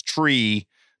props tree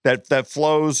that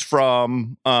flows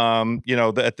from at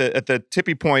the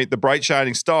tippy point, the bright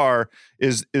shining star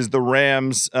is the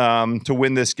Rams to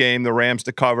win this game, the Rams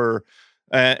to cover,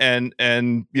 and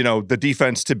the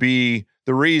defense to be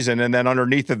the reason. And then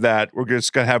underneath of that, we're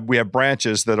just gonna have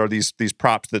branches that are these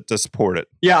props that to support it.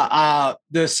 Yeah,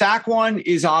 the sack one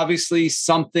is obviously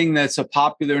something that's a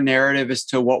popular narrative as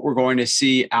to what we're going to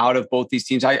see out of both these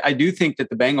teams. I do think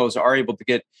that the Bengals are able to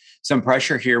get some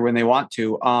pressure here when they want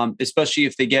to, especially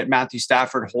if they get Matthew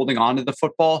Stafford holding on to the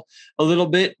football a little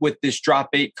bit with this drop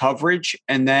 8 coverage.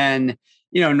 And then,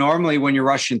 normally when you're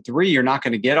rushing 3, you're not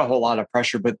going to get a whole lot of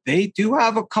pressure, but they do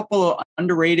have a couple of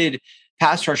underrated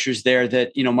pass rushers there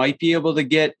that, might be able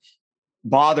to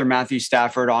bother Matthew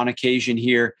Stafford on occasion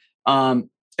here. And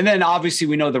then obviously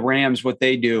we know the Rams, what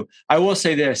they do. I will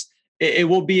say this, it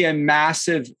will be a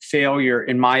massive failure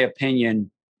in my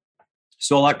opinion.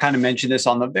 So I kind of mentioned this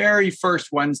on the very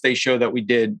first Wednesday show that we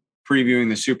did previewing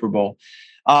the Super Bowl.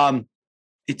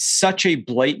 It's such a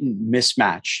blatant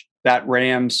mismatch, that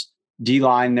Rams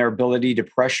D-line, their ability to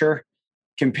pressure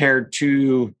compared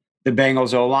to the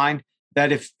Bengals O-line,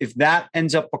 that if that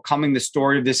ends up becoming the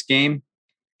story of this game,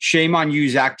 shame on you,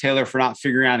 Zach Taylor, for not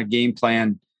figuring out a game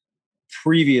plan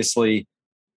previously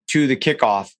to the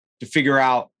kickoff to figure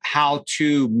out how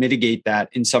to mitigate that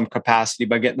in some capacity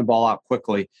by getting the ball out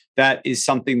quickly. That is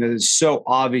something that is so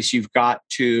obvious. You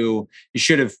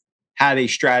should have had a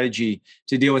strategy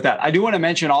to deal with that. I do want to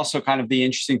mention also kind of the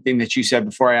interesting thing that you said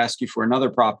before I ask you for another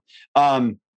prop.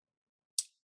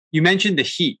 You mentioned the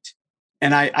heat.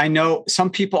 And I know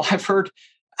some people I've heard,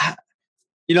 I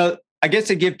guess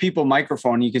they give people a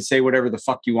microphone. You can say whatever the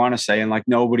fuck you want to say. And like,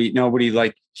 nobody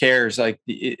like cares. Like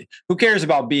who cares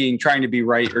about trying to be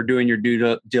right or doing your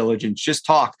due diligence? Just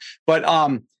talk. But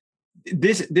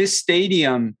this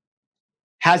stadium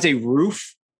has a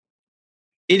roof.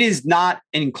 It is not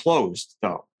enclosed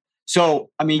though. So,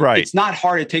 I mean, right. It's not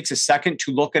hard. It takes a second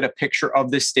to look at a picture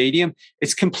of this stadium.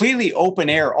 It's completely open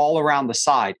air all around the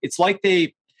side. It's like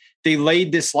they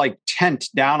laid this like tent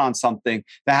down on something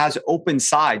that has open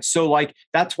sides. So like,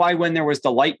 that's why when there was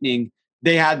the lightning,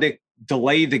 they had to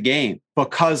delay the game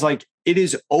because like it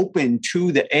is open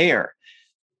to the air.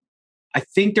 I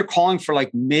think they're calling for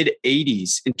like mid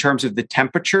 80s in terms of the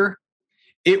temperature.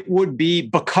 It would be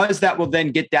because that will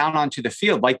then get down onto the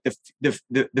field. Like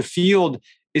the field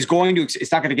is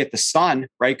it's not going to get the sun,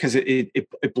 right? Because it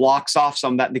blocks off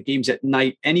some of that in the games at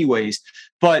night anyways.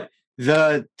 But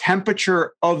the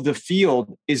temperature of the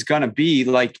field is going to be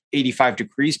like 85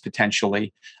 degrees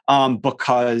potentially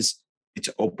because it's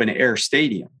open air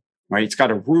stadium. right? It's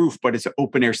got a roof, but it's an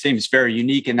open air stadium. It's very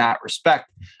unique in that respect.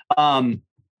 I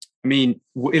mean,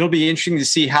 it'll be interesting to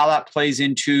see how that plays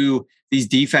into these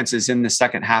defenses in the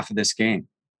second half of this game.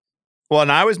 Well,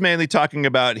 and I was mainly talking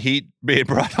about heat being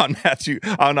brought on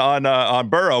on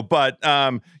Burrow, but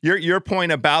your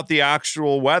point about the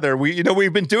actual weather,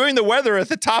 we've been doing the weather at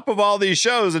the top of all these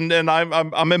shows, and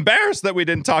I'm embarrassed that we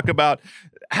didn't talk about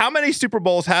how many Super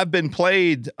Bowls have been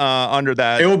played under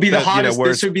that. It will be the hottest.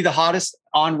 This would be the hottest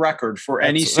on record for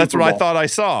any Super Bowl. That's what I thought I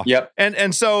saw. Yep.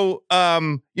 And so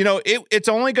it's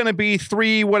only going to be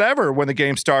 3 whatever when the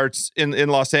game starts in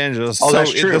Los Angeles. Oh, so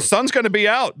that's true. The sun's going to be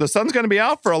out. The sun's going to be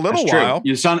out for a little while.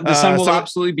 The sun will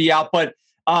absolutely be out, but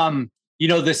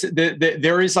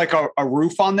there is like a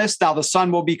roof on this. Now the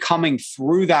sun will be coming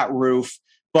through that roof,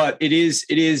 but it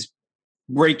is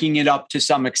breaking it up to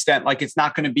some extent. Like it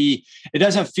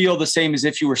doesn't feel the same as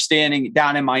if you were standing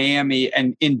down in Miami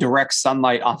and in direct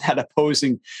sunlight on that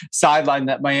opposing sideline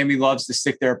that Miami loves to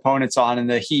stick their opponents on. And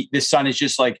the sun is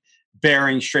just like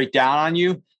bearing straight down on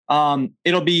you.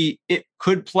 It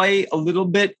could play a little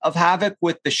bit of havoc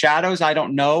with the shadows. I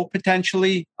don't know,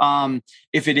 potentially.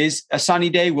 If it is a sunny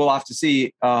day, we'll have to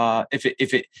see.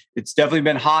 It's definitely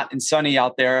been hot and sunny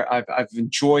out there. I've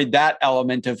enjoyed that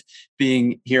element of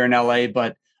being here in LA,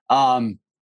 but I'm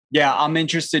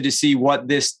interested to see what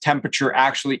this temperature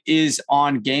actually is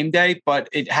on game day, but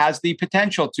it has the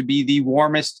potential to be the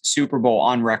warmest Super Bowl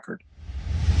on record.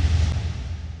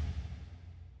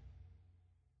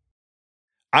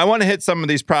 I want to hit some of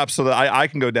these props so that I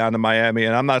can go down to Miami,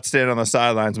 and I'm not standing on the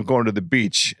sidelines. I'm going to the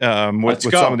beach with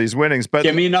some of these winnings. But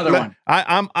give me another one.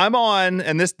 I'm on,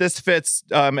 and this fits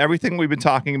everything we've been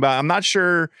talking about. I'm not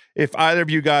sure if either of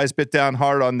you guys bit down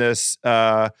hard on this.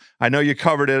 I know you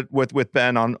covered it with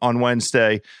Ben on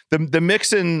Wednesday. The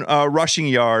Mixon rushing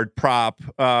yard prop.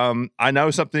 I know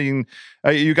something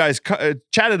you guys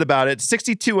chatted about it.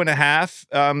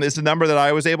 62.5 is the number that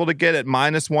I was able to get at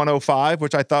 -105,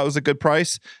 which I thought was a good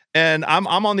price. And I'm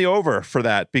on the over for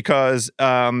that because,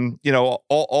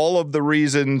 all of the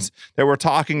reasons that we're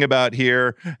talking about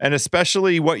here, and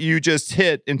especially what you just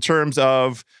hit in terms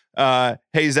of,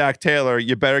 hey, Zach Taylor,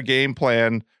 you better game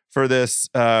plan for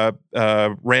this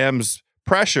Rams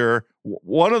pressure.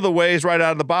 One of the ways right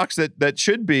out of the box that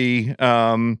should be,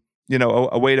 a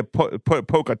way to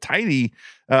poke a tiny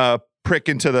prick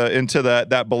into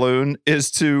that balloon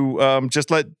is to just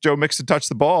let Joe Mixon touch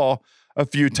the ball a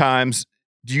few times.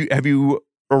 Have you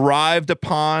arrived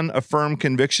upon a firm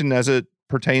conviction as it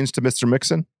pertains to Mr.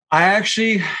 Mixon? I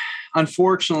actually,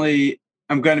 unfortunately,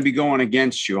 I'm going to be going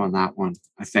against you on that one.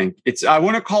 I think I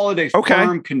want to call it a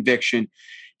firm conviction.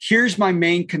 Here's my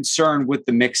main concern with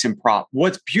the Mixon prop.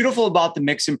 What's beautiful about the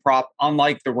Mixon prop,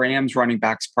 unlike the Rams running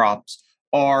backs props,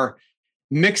 are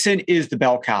Mixon is the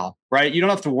bell cow, right? You don't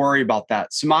have to worry about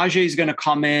that. Samaje is going to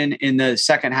come in the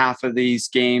second half of these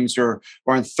games or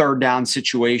in third down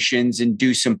situations and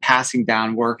do some passing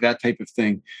down work, that type of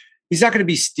thing. He's not going to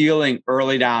be stealing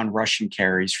early down rushing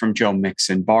carries from Joe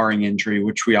Mixon, barring injury,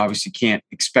 which we obviously can't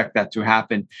expect that to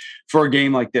happen for a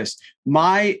game like this.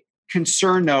 My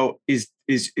concern, though, is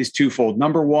twofold.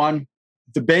 Number one,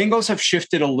 the Bengals have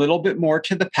shifted a little bit more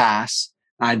to the pass.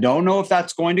 I don't know if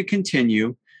that's going to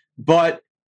continue, but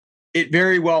it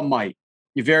very well might.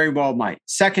 You very well might.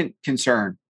 Second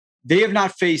concern, they have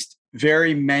not faced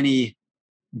very many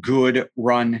good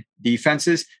run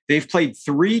defenses. They've played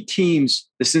 3 teams,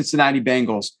 the Cincinnati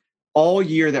Bengals, all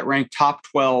year that ranked top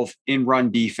 12 in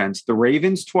run defense. The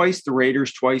Ravens twice, the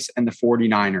Raiders twice, and the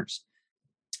 49ers.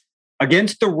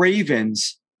 Against the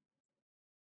Ravens,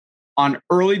 on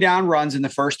early down runs in the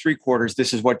first 3 quarters,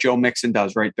 this is what Joe Mixon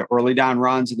does, right? The early down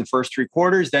runs in the first 3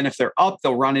 quarters. Then if they're up,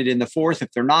 they'll run it in the fourth.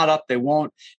 If they're not up, they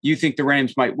won't. You think the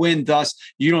Rams might win. Thus,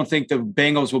 you don't think the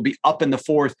Bengals will be up in the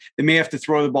fourth. They may have to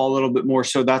throw the ball a little bit more.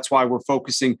 So that's why we're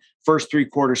focusing first 3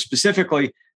 quarters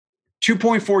specifically.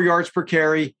 2.4 yards per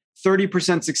carry,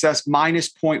 30% success,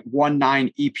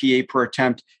 -0.19 EPA per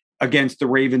attempt against the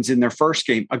Ravens in their first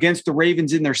game. Against the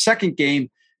Ravens in their second game,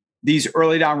 these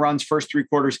early down runs, first 3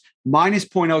 quarters,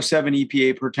 -0.07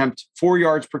 EPA per attempt, 4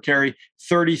 yards per carry,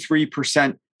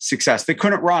 33% success. They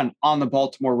couldn't run on the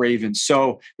Baltimore Ravens,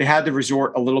 so they had to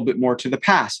resort a little bit more to the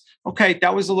pass. Okay,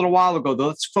 that was a little while ago, though.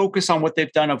 Let's focus on what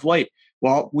they've done of late.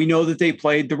 Well, we know that they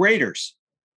played the Raiders.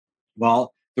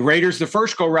 Well, the Raiders, the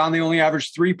first go-round, they only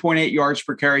averaged 3.8 yards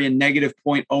per carry and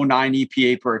 -0.09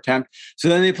 EPA per attempt. So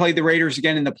then they played the Raiders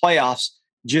again in the playoffs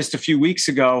just a few weeks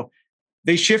ago.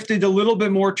 They shifted a little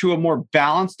bit more to a more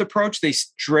balanced approach. They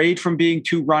strayed from being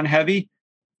too run heavy,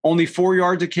 only 4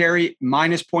 yards a carry,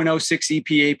 -0.06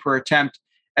 EPA per attempt.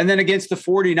 And then against the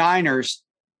 49ers,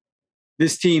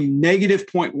 This team, negative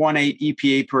 0.18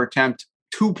 EPA per attempt,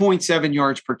 2.7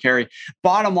 yards per carry.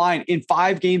 Bottom line, in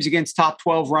 5 games against top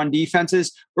 12 run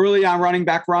defenses, early on running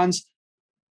back runs,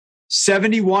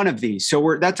 71 of these.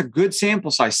 So that's a good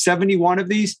sample size. 71 of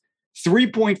these,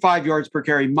 3.5 yards per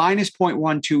carry, minus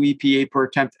 0.12 EPA per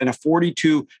attempt, and a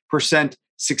 42%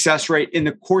 success rate in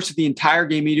the course of the entire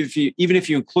game, even if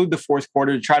you include the fourth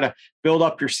quarter, to try to build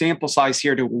up your sample size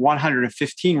here to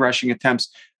 115 rushing attempts,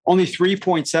 only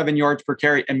 3.7 yards per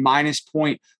carry and minus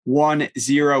 0.10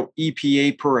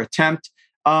 EPA per attempt.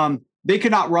 They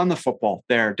could not run the football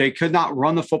there. They could not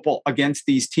run the football against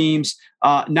these teams.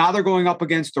 Now they're going up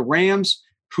against the Rams,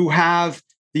 who have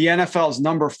the NFL's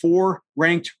number 4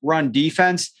 ranked run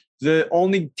defense. The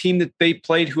only team that they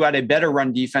played who had a better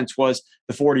run defense was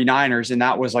the 49ers. And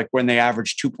that was like when they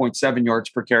averaged 2.7 yards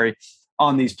per carry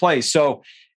on these plays. So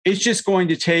it's just going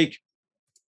to take,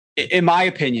 in my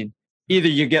opinion, either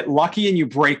you get lucky and you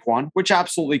break one, which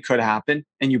absolutely could happen,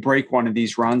 and you break one of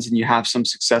these runs and you have some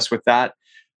success with that,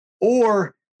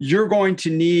 or you're going to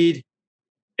need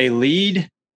a lead.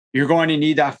 You're going to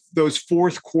need those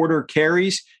fourth quarter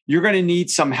carries. You're going to need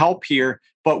some help here.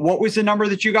 But what was the number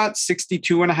that you got?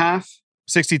 62.5?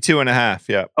 62.5,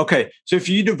 yeah. Okay. So if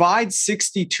you divide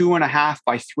 62.5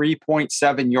 by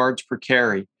 3.7 yards per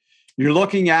carry, you're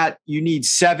looking at, you need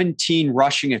 17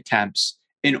 rushing attempts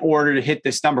in order to hit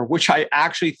this number, which I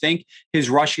actually think his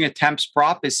rushing attempts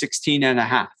prop is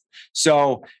 16.5.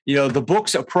 So, the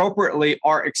books appropriately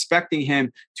are expecting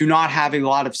him to not have a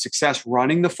lot of success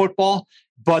running the football,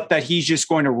 but that he's just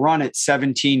going to run it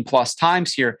 17 plus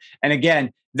times here. And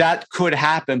again, that could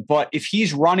happen. But if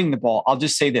he's running the ball, I'll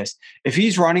just say this. If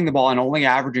he's running the ball and only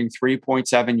averaging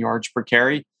 3.7 yards per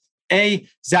carry, A,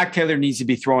 Zach Taylor needs to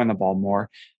be throwing the ball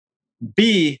more.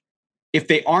 B, if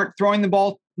they aren't throwing the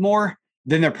ball more,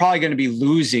 then they're probably going to be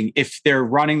losing if they're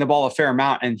running the ball a fair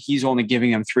amount and he's only giving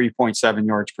them 3.7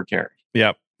 yards per carry.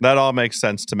 Yep. That all makes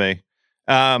sense to me.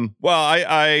 Well,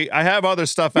 I have other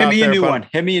stuff out there.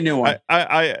 Hit me a new one.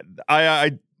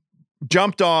 I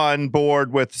jumped on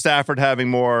board with Stafford having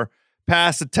more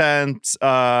pass attempts.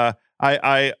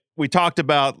 We talked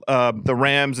about the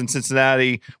Rams in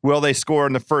Cincinnati. Will they score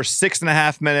in the first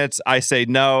 6.5 minutes? I say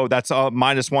no. That's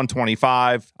minus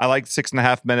 125. I like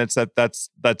 6.5 minutes. That's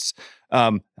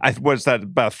what's that,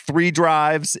 about 3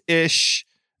 drives ish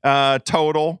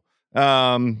total.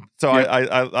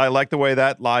 I like the way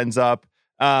that lines up.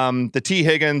 The T.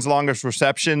 Higgins longest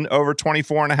reception over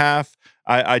 24.5.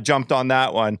 I jumped on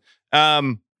that one.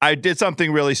 I did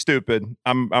something really stupid.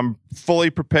 I'm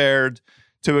fully prepared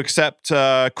to accept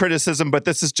criticism, but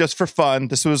this is just for fun.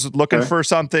 This was looking for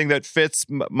something that fits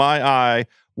my eye.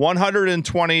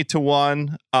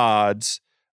 120-1 odds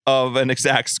of an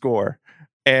exact score.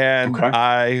 And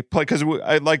I play because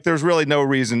there's really no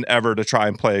reason ever to try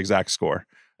and play exact score.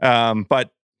 But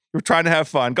we're trying to have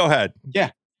fun. Go ahead. Yeah.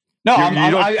 No,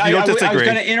 you don't disagree. I was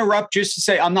going to interrupt just to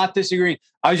say I'm not disagreeing.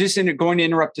 I was just going to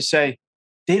interrupt to say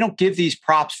they don't give these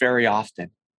props very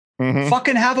often. Mm-hmm.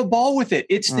 Fucking have a ball with it.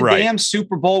 It's the damn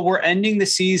Super Bowl. We're ending the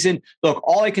season. Look,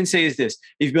 all I can say is this.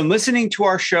 If you've been listening to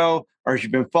our show or if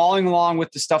you've been following along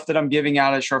with the stuff that I'm giving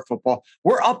out at Sharp Football,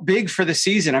 we're up big for the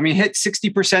season. I mean, hit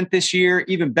 60% this year,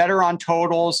 even better on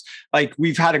totals. Like,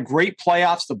 we've had a great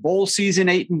playoffs, the bowl season,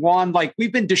 8-1. Like,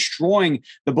 we've been destroying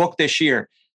the book this year.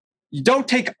 You don't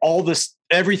take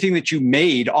everything that you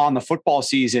made on the football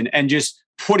season and just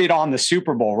put it on the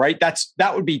Super Bowl, right?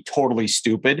 That would be totally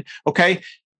stupid. Okay.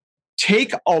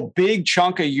 Take a big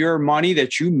chunk of your money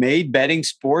that you made betting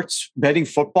sports, betting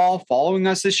football, following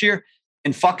us this year,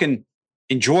 and fucking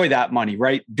enjoy that money,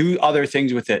 right? Do other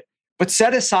things with it. But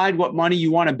set aside what money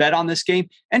you want to bet on this game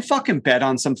and fucking bet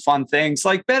on some fun things.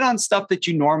 Like, bet on stuff that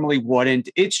you normally wouldn't.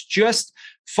 It's just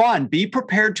fun. Be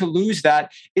prepared to lose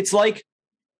that. It's like,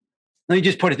 let me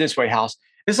just put it this way, House.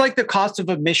 It's like the cost of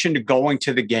admission to going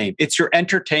to the game. It's your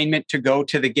entertainment to go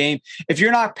to the game. If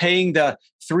you're not paying the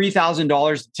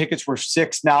 $3,000, the tickets were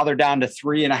 $6,000, now they're down to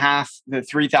 $3,500, the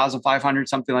 $3,500,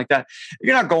 something like that. If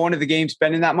you're not going to the game,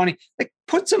 spending that money, like,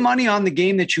 put some money on the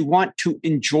game that you want to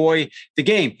enjoy the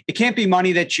game. It can't be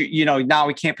money that now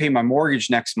we can't pay my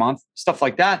mortgage next month, stuff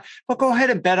like that. But go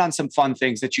ahead and bet on some fun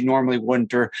things that you normally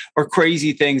wouldn't, or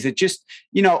crazy things that just,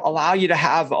 allow you to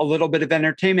have a little bit of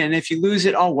entertainment. And if you lose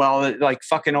it, oh well,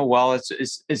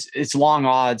 it's long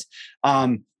odds.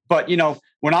 But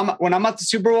when I'm at the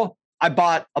Super Bowl, I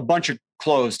bought a bunch of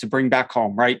clothes to bring back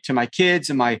home, right, to my kids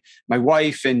and my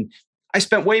wife, and I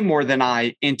spent way more than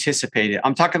I anticipated.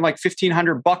 I'm talking like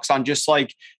 $1,500 on just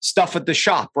like stuff at the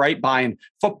shop, right? Buying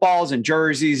footballs and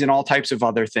jerseys and all types of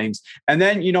other things. And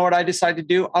then, you know what I decided to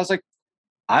do? I was like,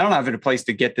 I don't have a place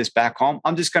to get this back home.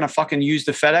 I'm just going to fucking use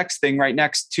the FedEx thing right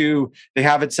next to, they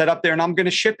have it set up there and I'm going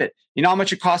to ship it. You know how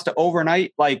much it costs to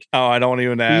overnight? Like, oh, I don't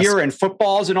even ask. Beer and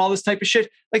footballs and all this type of shit,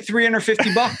 like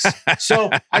 $350. So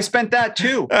I spent that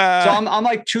too. So I'm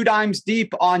like 2 dimes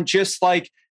deep on just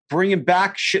like bringing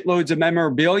back shitloads of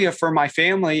memorabilia for my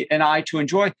family and I to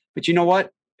enjoy. But you know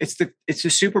what? It's the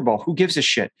Super Bowl. Who gives a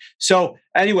shit? So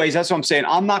anyways, that's what I'm saying.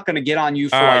 I'm not going to get on you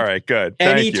for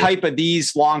any type of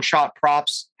these long shot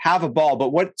props. Have a ball. But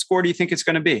what score do you think it's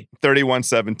going to be?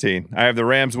 31-17. I have the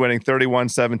Rams winning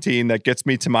 31-17. That gets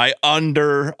me to my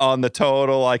under on the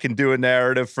total. I can do a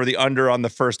narrative for the under on the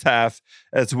first half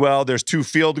as well. There's 2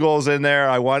 field goals in there.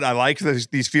 I like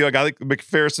these field. I like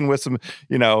McPherson with some,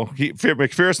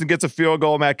 McPherson gets a field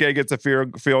goal. Matt Gay gets a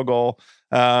field goal.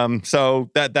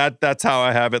 So that's how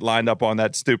I have it lined up on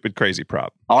that stupid, crazy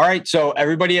prop. All right. So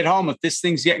everybody at home, if this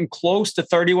thing's getting close to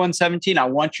 31-17, I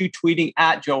want you tweeting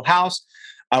at Joe House.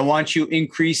 I want you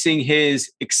increasing his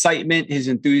excitement, his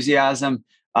enthusiasm,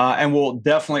 and we'll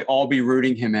definitely all be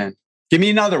rooting him in. Give me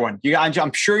another one.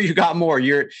 I'm sure you got more.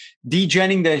 You're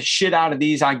degenning the shit out of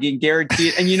these. I can guarantee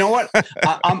it. And you know what?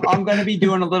 I'm going to be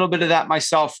doing a little bit of that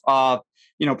myself.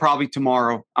 Probably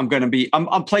tomorrow.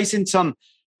 I'm placing some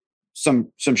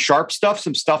sharp stuff,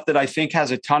 some stuff that I think has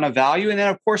a ton of value. And then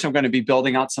of course I'm going to be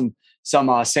building out some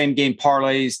same game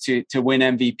parlays to win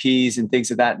MVPs and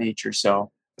things of that nature.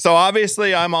 So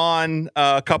obviously I'm on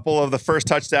a couple of the first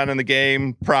touchdown in the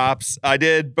game props. I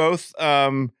did both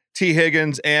T.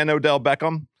 Higgins and Odell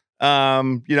Beckham.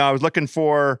 I was looking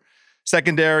for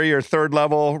secondary or third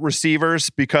level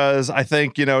receivers because I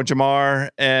think, Jamar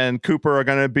and Cooper are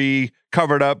going to be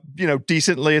covered up,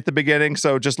 decently at the beginning.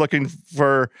 So just looking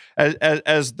for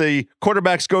as the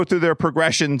quarterbacks go through their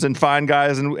progressions and find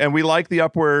guys. And we like the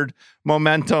upward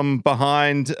momentum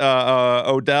behind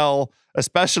Odell,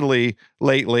 especially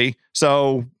lately.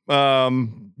 So, that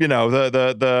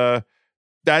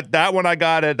one I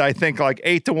got at, I think like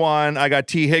 8-1. I got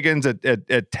T. Higgins at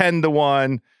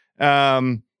 10-1.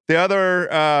 The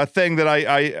other thing that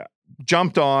I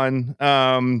jumped on,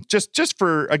 just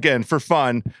for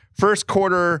fun, first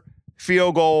quarter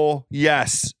field goal,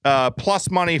 yes,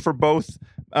 plus money for both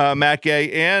Matt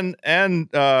Gay and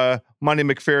Money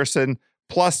McPherson,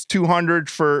 plus 200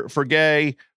 for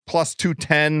Gay, plus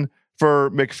 210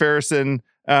 for McPherson.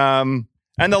 And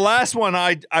the last one,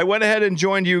 I went ahead and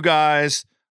joined you guys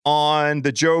on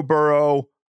the Joe Burrow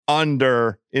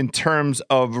under in terms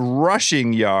of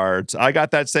rushing yards. I got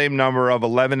that same number of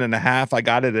 11.5. I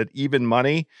got it at even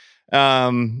money.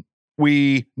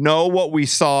 We know what we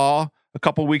saw a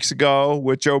couple weeks ago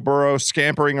with Joe Burrow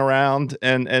scampering around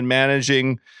and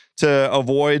managing to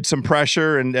avoid some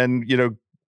pressure and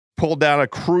pull down a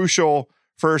crucial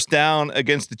first down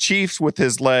against the Chiefs with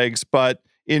his legs. But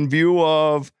in view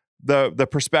of the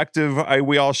perspective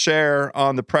we all share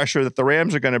on the pressure that the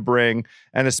Rams are going to bring,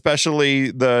 and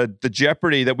especially the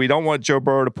jeopardy that we don't want Joe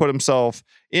Burrow to put himself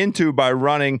into by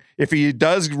running. If he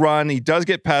does run, he does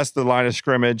get past the line of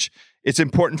scrimmage, it's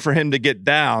important for him to get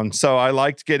down. So I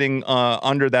liked getting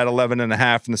under that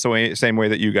 11.5 in the same way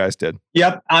that you guys did.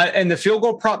 Yep. And the field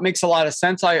goal prop makes a lot of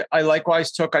sense. I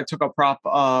likewise took a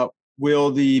prop.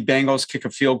 Will the Bengals kick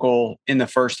a field goal in the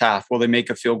first half? Will they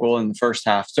make a field goal in the first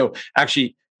half? So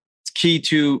actually, it's key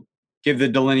to give the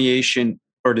delineation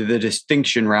or to the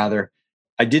distinction rather.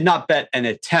 I did not bet an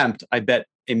attempt. I bet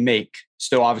a make.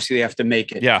 So obviously they have to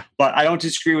make it. Yeah. But I don't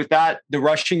disagree with that. The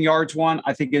rushing yards one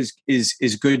I think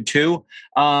is good too.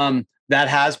 That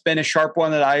has been a sharp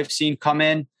one that I've seen come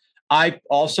in. I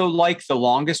also like the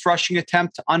longest rushing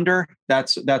attempt under.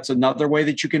 That's another way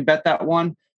that you can bet that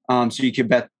one. So you can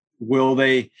bet will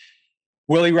he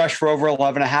rush for over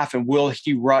 11.5, and will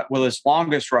his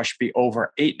longest rush be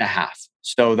over 8.5?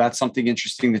 So that's something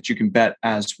interesting that you can bet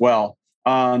as well.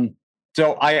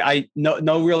 So I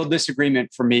no real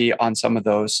disagreement for me on some of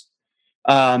those.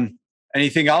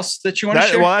 Anything else that you want to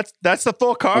share? Well, that's the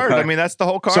full card. Okay. I mean, that's the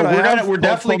whole card. So we're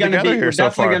definitely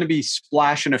going to be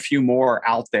splashing a few more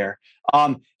out there.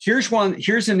 Here's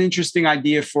an interesting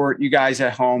idea for you guys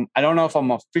at home. I don't know if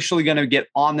I'm officially going to get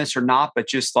on this or not, but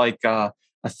just like a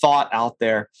thought out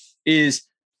there is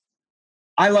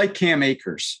I like Cam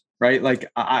Akers, right? Like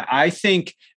I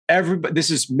think everybody, this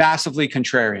is massively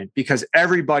contrarian because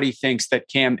everybody thinks that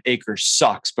Cam Akers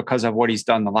sucks because of what he's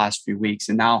done the last few weeks.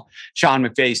 And now Sean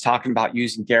McVay is talking about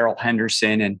using Darrell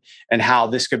Henderson and how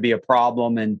this could be a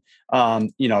problem and,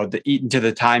 the eating to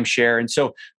the timeshare. And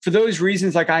so for those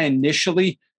reasons, like I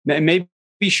initially, maybe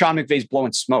Sean McVay's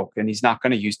blowing smoke and he's not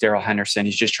going to use Darrell Henderson.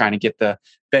 He's just trying to get the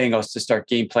Bengals to start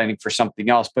game planning for something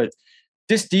else. But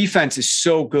this defense is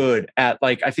so good at,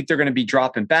 like, I think they're going to be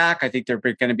dropping back. I think they're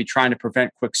going to be trying to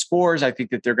prevent quick scores. I think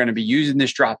that they're going to be using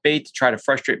this drop bait to try to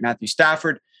frustrate Matthew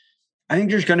Stafford. I think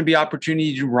there's going to be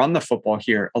opportunity to run the football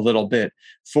here a little bit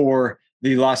for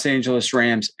the Los Angeles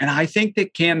Rams. And I think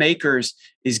that Cam Akers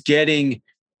is getting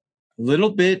a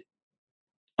little bit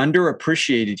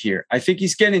underappreciated here. I think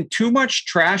he's getting too much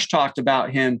trash talked about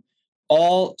him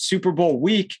all Super Bowl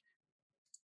week.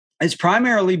 It's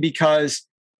primarily because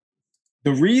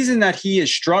the reason that he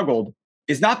has struggled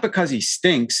is not because he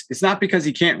stinks. It's not because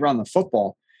he can't run the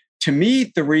football. To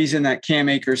me, the reason that Cam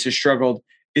Akers has struggled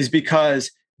is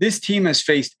because this team has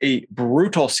faced a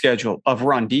brutal schedule of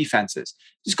run defenses.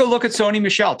 Just go look at Sony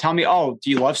Michel. Tell me, oh,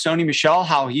 do you love Sony Michel,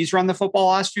 how he's run the football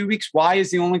last few weeks? Why is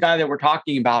the only guy that we're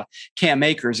talking about Cam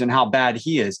Akers and how bad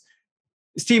he is?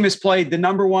 This team has played the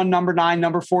number 1, number 9,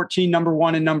 number 14, number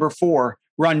 1, and number 4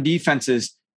 run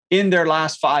defenses in their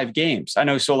last 5 games. I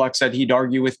know Solak said he'd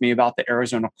argue with me about the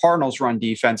Arizona Cardinals run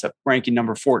defense at ranking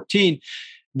number 14.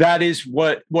 That is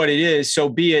what it is. So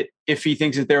be it if he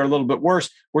thinks that they're a little bit worse.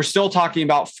 We're still talking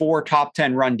about 4 top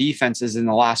 10 run defenses in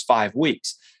the last 5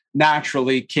 weeks.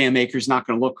 Naturally, Cam Akers not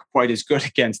going to look quite as good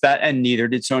against that, and neither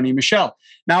did Sony Michel.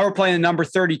 Now we're playing the number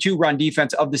 32 run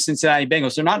defense of the Cincinnati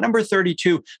Bengals. They're not number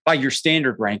 32 by your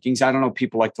standard rankings. I don't know.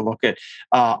 People like to look at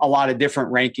a lot of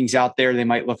different rankings out there. They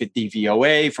might look at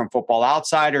DVOA from Football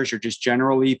Outsiders or just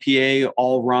general EPA,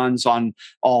 all runs on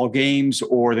all games,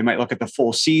 or they might look at the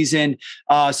full season.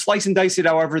 Slice and dice it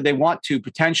however they want to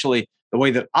potentially. The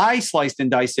way that I sliced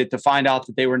and diced it to find out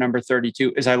that they were number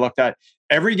 32 is I looked at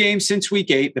every game since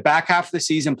week 8, the back half of the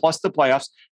season, plus the playoffs.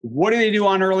 What do they do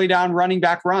on early down running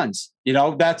back runs? You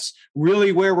know, that's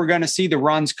really where we're going to see the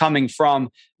runs coming from.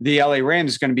 The LA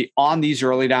Rams is going to be on these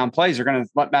early down plays. They're going to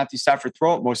let Matthew Stafford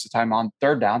throw it most of the time on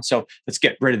third down. So let's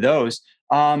get rid of those.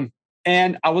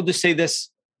 And I will just say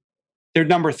this, they're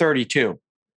number 32.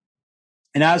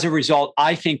 And as a result,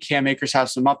 I think Cam Akers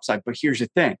has some upside. But here's the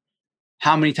thing.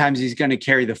 How many times he's going to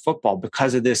carry the football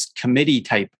because of this committee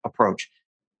type approach?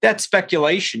 That's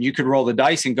speculation. You could roll the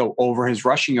dice and go over his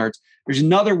rushing yards. There's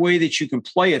another way that you can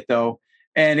play it, though,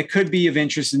 and it could be of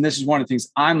interest. And this is one of the things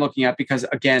I'm looking at because,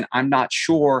 again, I'm not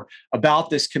sure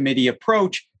about this committee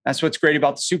approach. That's what's great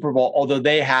about the Super Bowl, although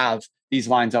they have these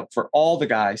lines up for all the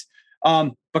guys.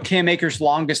 But Cam Akers'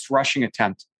 longest rushing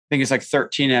attempt, I think it's like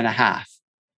 13 and a half,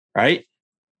 right?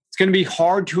 It's going to be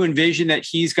hard to envision that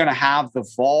he's going to have the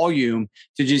volume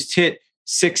to just hit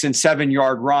 6 and 7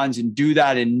 yard runs and do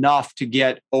that enough to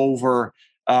get over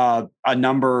a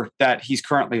number that he's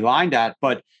currently lined at.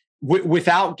 But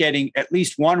without getting at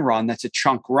least one run, that's a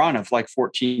chunk run of like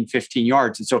 14, 15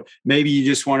 yards. And so maybe you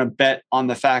just want to bet on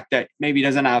the fact that maybe he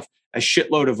doesn't have a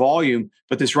shitload of volume,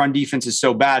 but this run defense is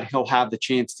so bad, he'll have the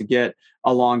chance to get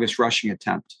a longest rushing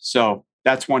attempt. So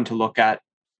that's one to look at.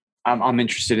 I'm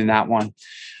interested in that one.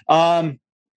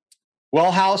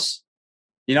 Well, House,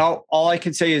 you know, all I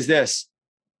can say is this.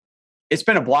 It's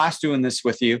been a blast doing this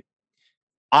with you.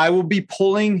 I will be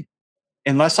pulling,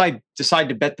 unless I decide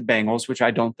to bet the Bengals, which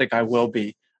I don't think I will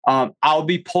be. I'll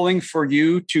be pulling for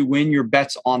you to win your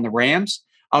bets on the Rams.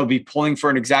 I'll be pulling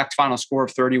for an exact final score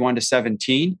of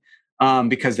 31-17,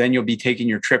 because then you'll be taking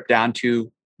your trip down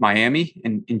to Miami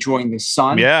and enjoying the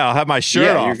sun. Yeah, I'll have my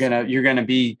shirt off. You're gonna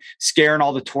be scaring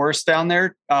all the tourists down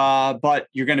there, but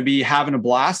you're gonna be having a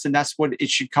blast, and that's what it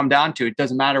should come down to. It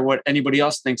doesn't matter what anybody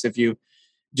else thinks of you; it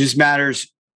just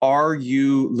matters, are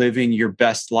you living your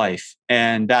best life?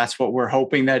 And that's what we're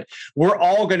hoping that we're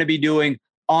all going to be doing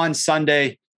on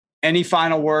Sunday. Any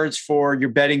final words for your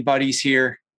betting buddies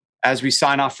here as we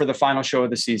sign off for the final show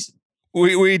of the season?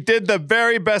 We did the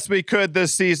very best we could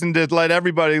this season to let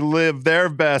everybody live their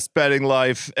best betting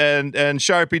life. And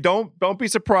Sharpie, don't be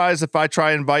surprised if I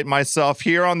try and invite myself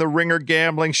here on the Ringer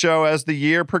Gambling Show as the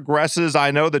year progresses. I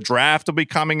know the draft will be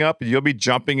coming up, and you'll be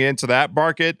jumping into that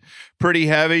market pretty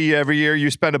heavy. Every year you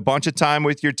spend a bunch of time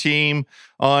with your team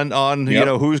on yep. You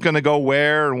know, who's going to go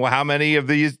where and how many of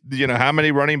these, you know, how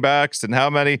many running backs and how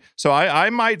many. So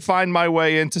I might find my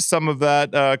way into some of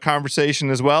that conversation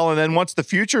as well. And then once the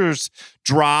futures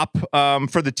drop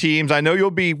for the teams, I know you'll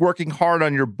be working hard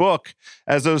on your book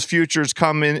as those futures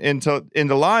come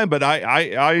into line. But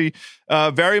I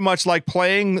very much like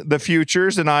playing the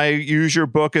futures, and I use your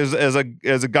book as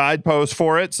a guidepost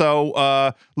for it.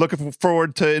 So looking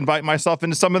forward to invite myself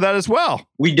into some of that as well.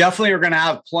 We definitely are going to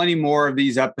have plenty more of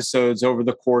these episodes over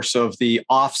the course of the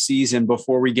off season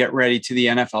before we get ready to the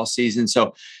NFL season.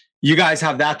 So you guys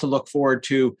have that to look forward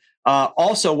to.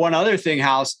 Also, one other thing,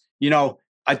 House, you know,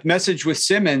 I messaged with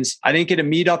Simmons. I didn't get to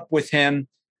meet up with him.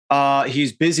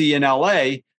 He's busy in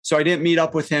LA, so I didn't meet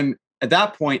up with him at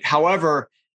that point. However,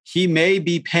 he may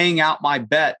be paying out my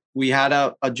bet. We had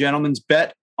a gentleman's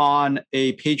bet on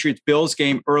a Patriots-Bills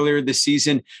game earlier this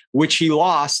season, which he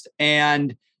lost.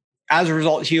 And as a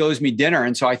result, he owes me dinner.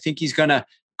 And so I think he's going to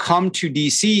come to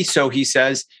DC, so he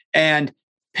says, and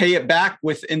pay it back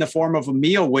in the form of a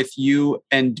meal with you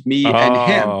and me and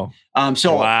him.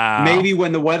 So maybe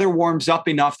when the weather warms up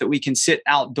enough that we can sit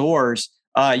outdoors,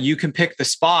 you can pick the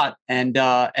spot and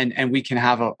we can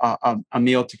have a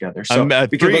meal together. So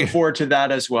we can look forward to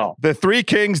that as well. The Three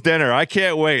Kings dinner. I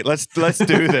can't wait. Let's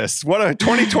do this. What a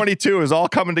 2022 is all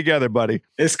coming together, buddy.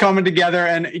 It's coming together.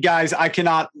 And guys, I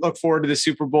cannot look forward to the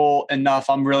Super Bowl enough.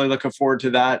 I'm really looking forward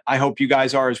to that. I hope you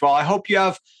guys are as well. I hope you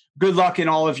have good luck in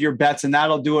all of your bets, and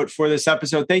that'll do it for this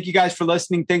episode. Thank you guys for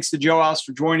listening. Thanks to Joe House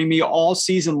for joining me all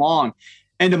season long,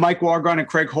 and to Mike Wargron and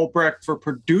Craig Holbrecht for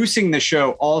producing the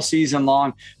show all season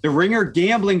long. The Ringer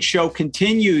Gambling Show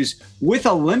continues with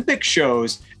Olympic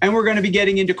shows, and we're going to be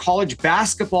getting into college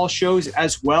basketball shows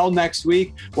as well next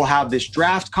week. We'll have this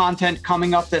draft content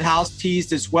coming up that House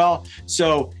teased as well.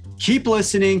 So keep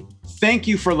listening. Thank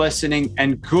you for listening,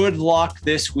 and good luck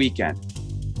this weekend.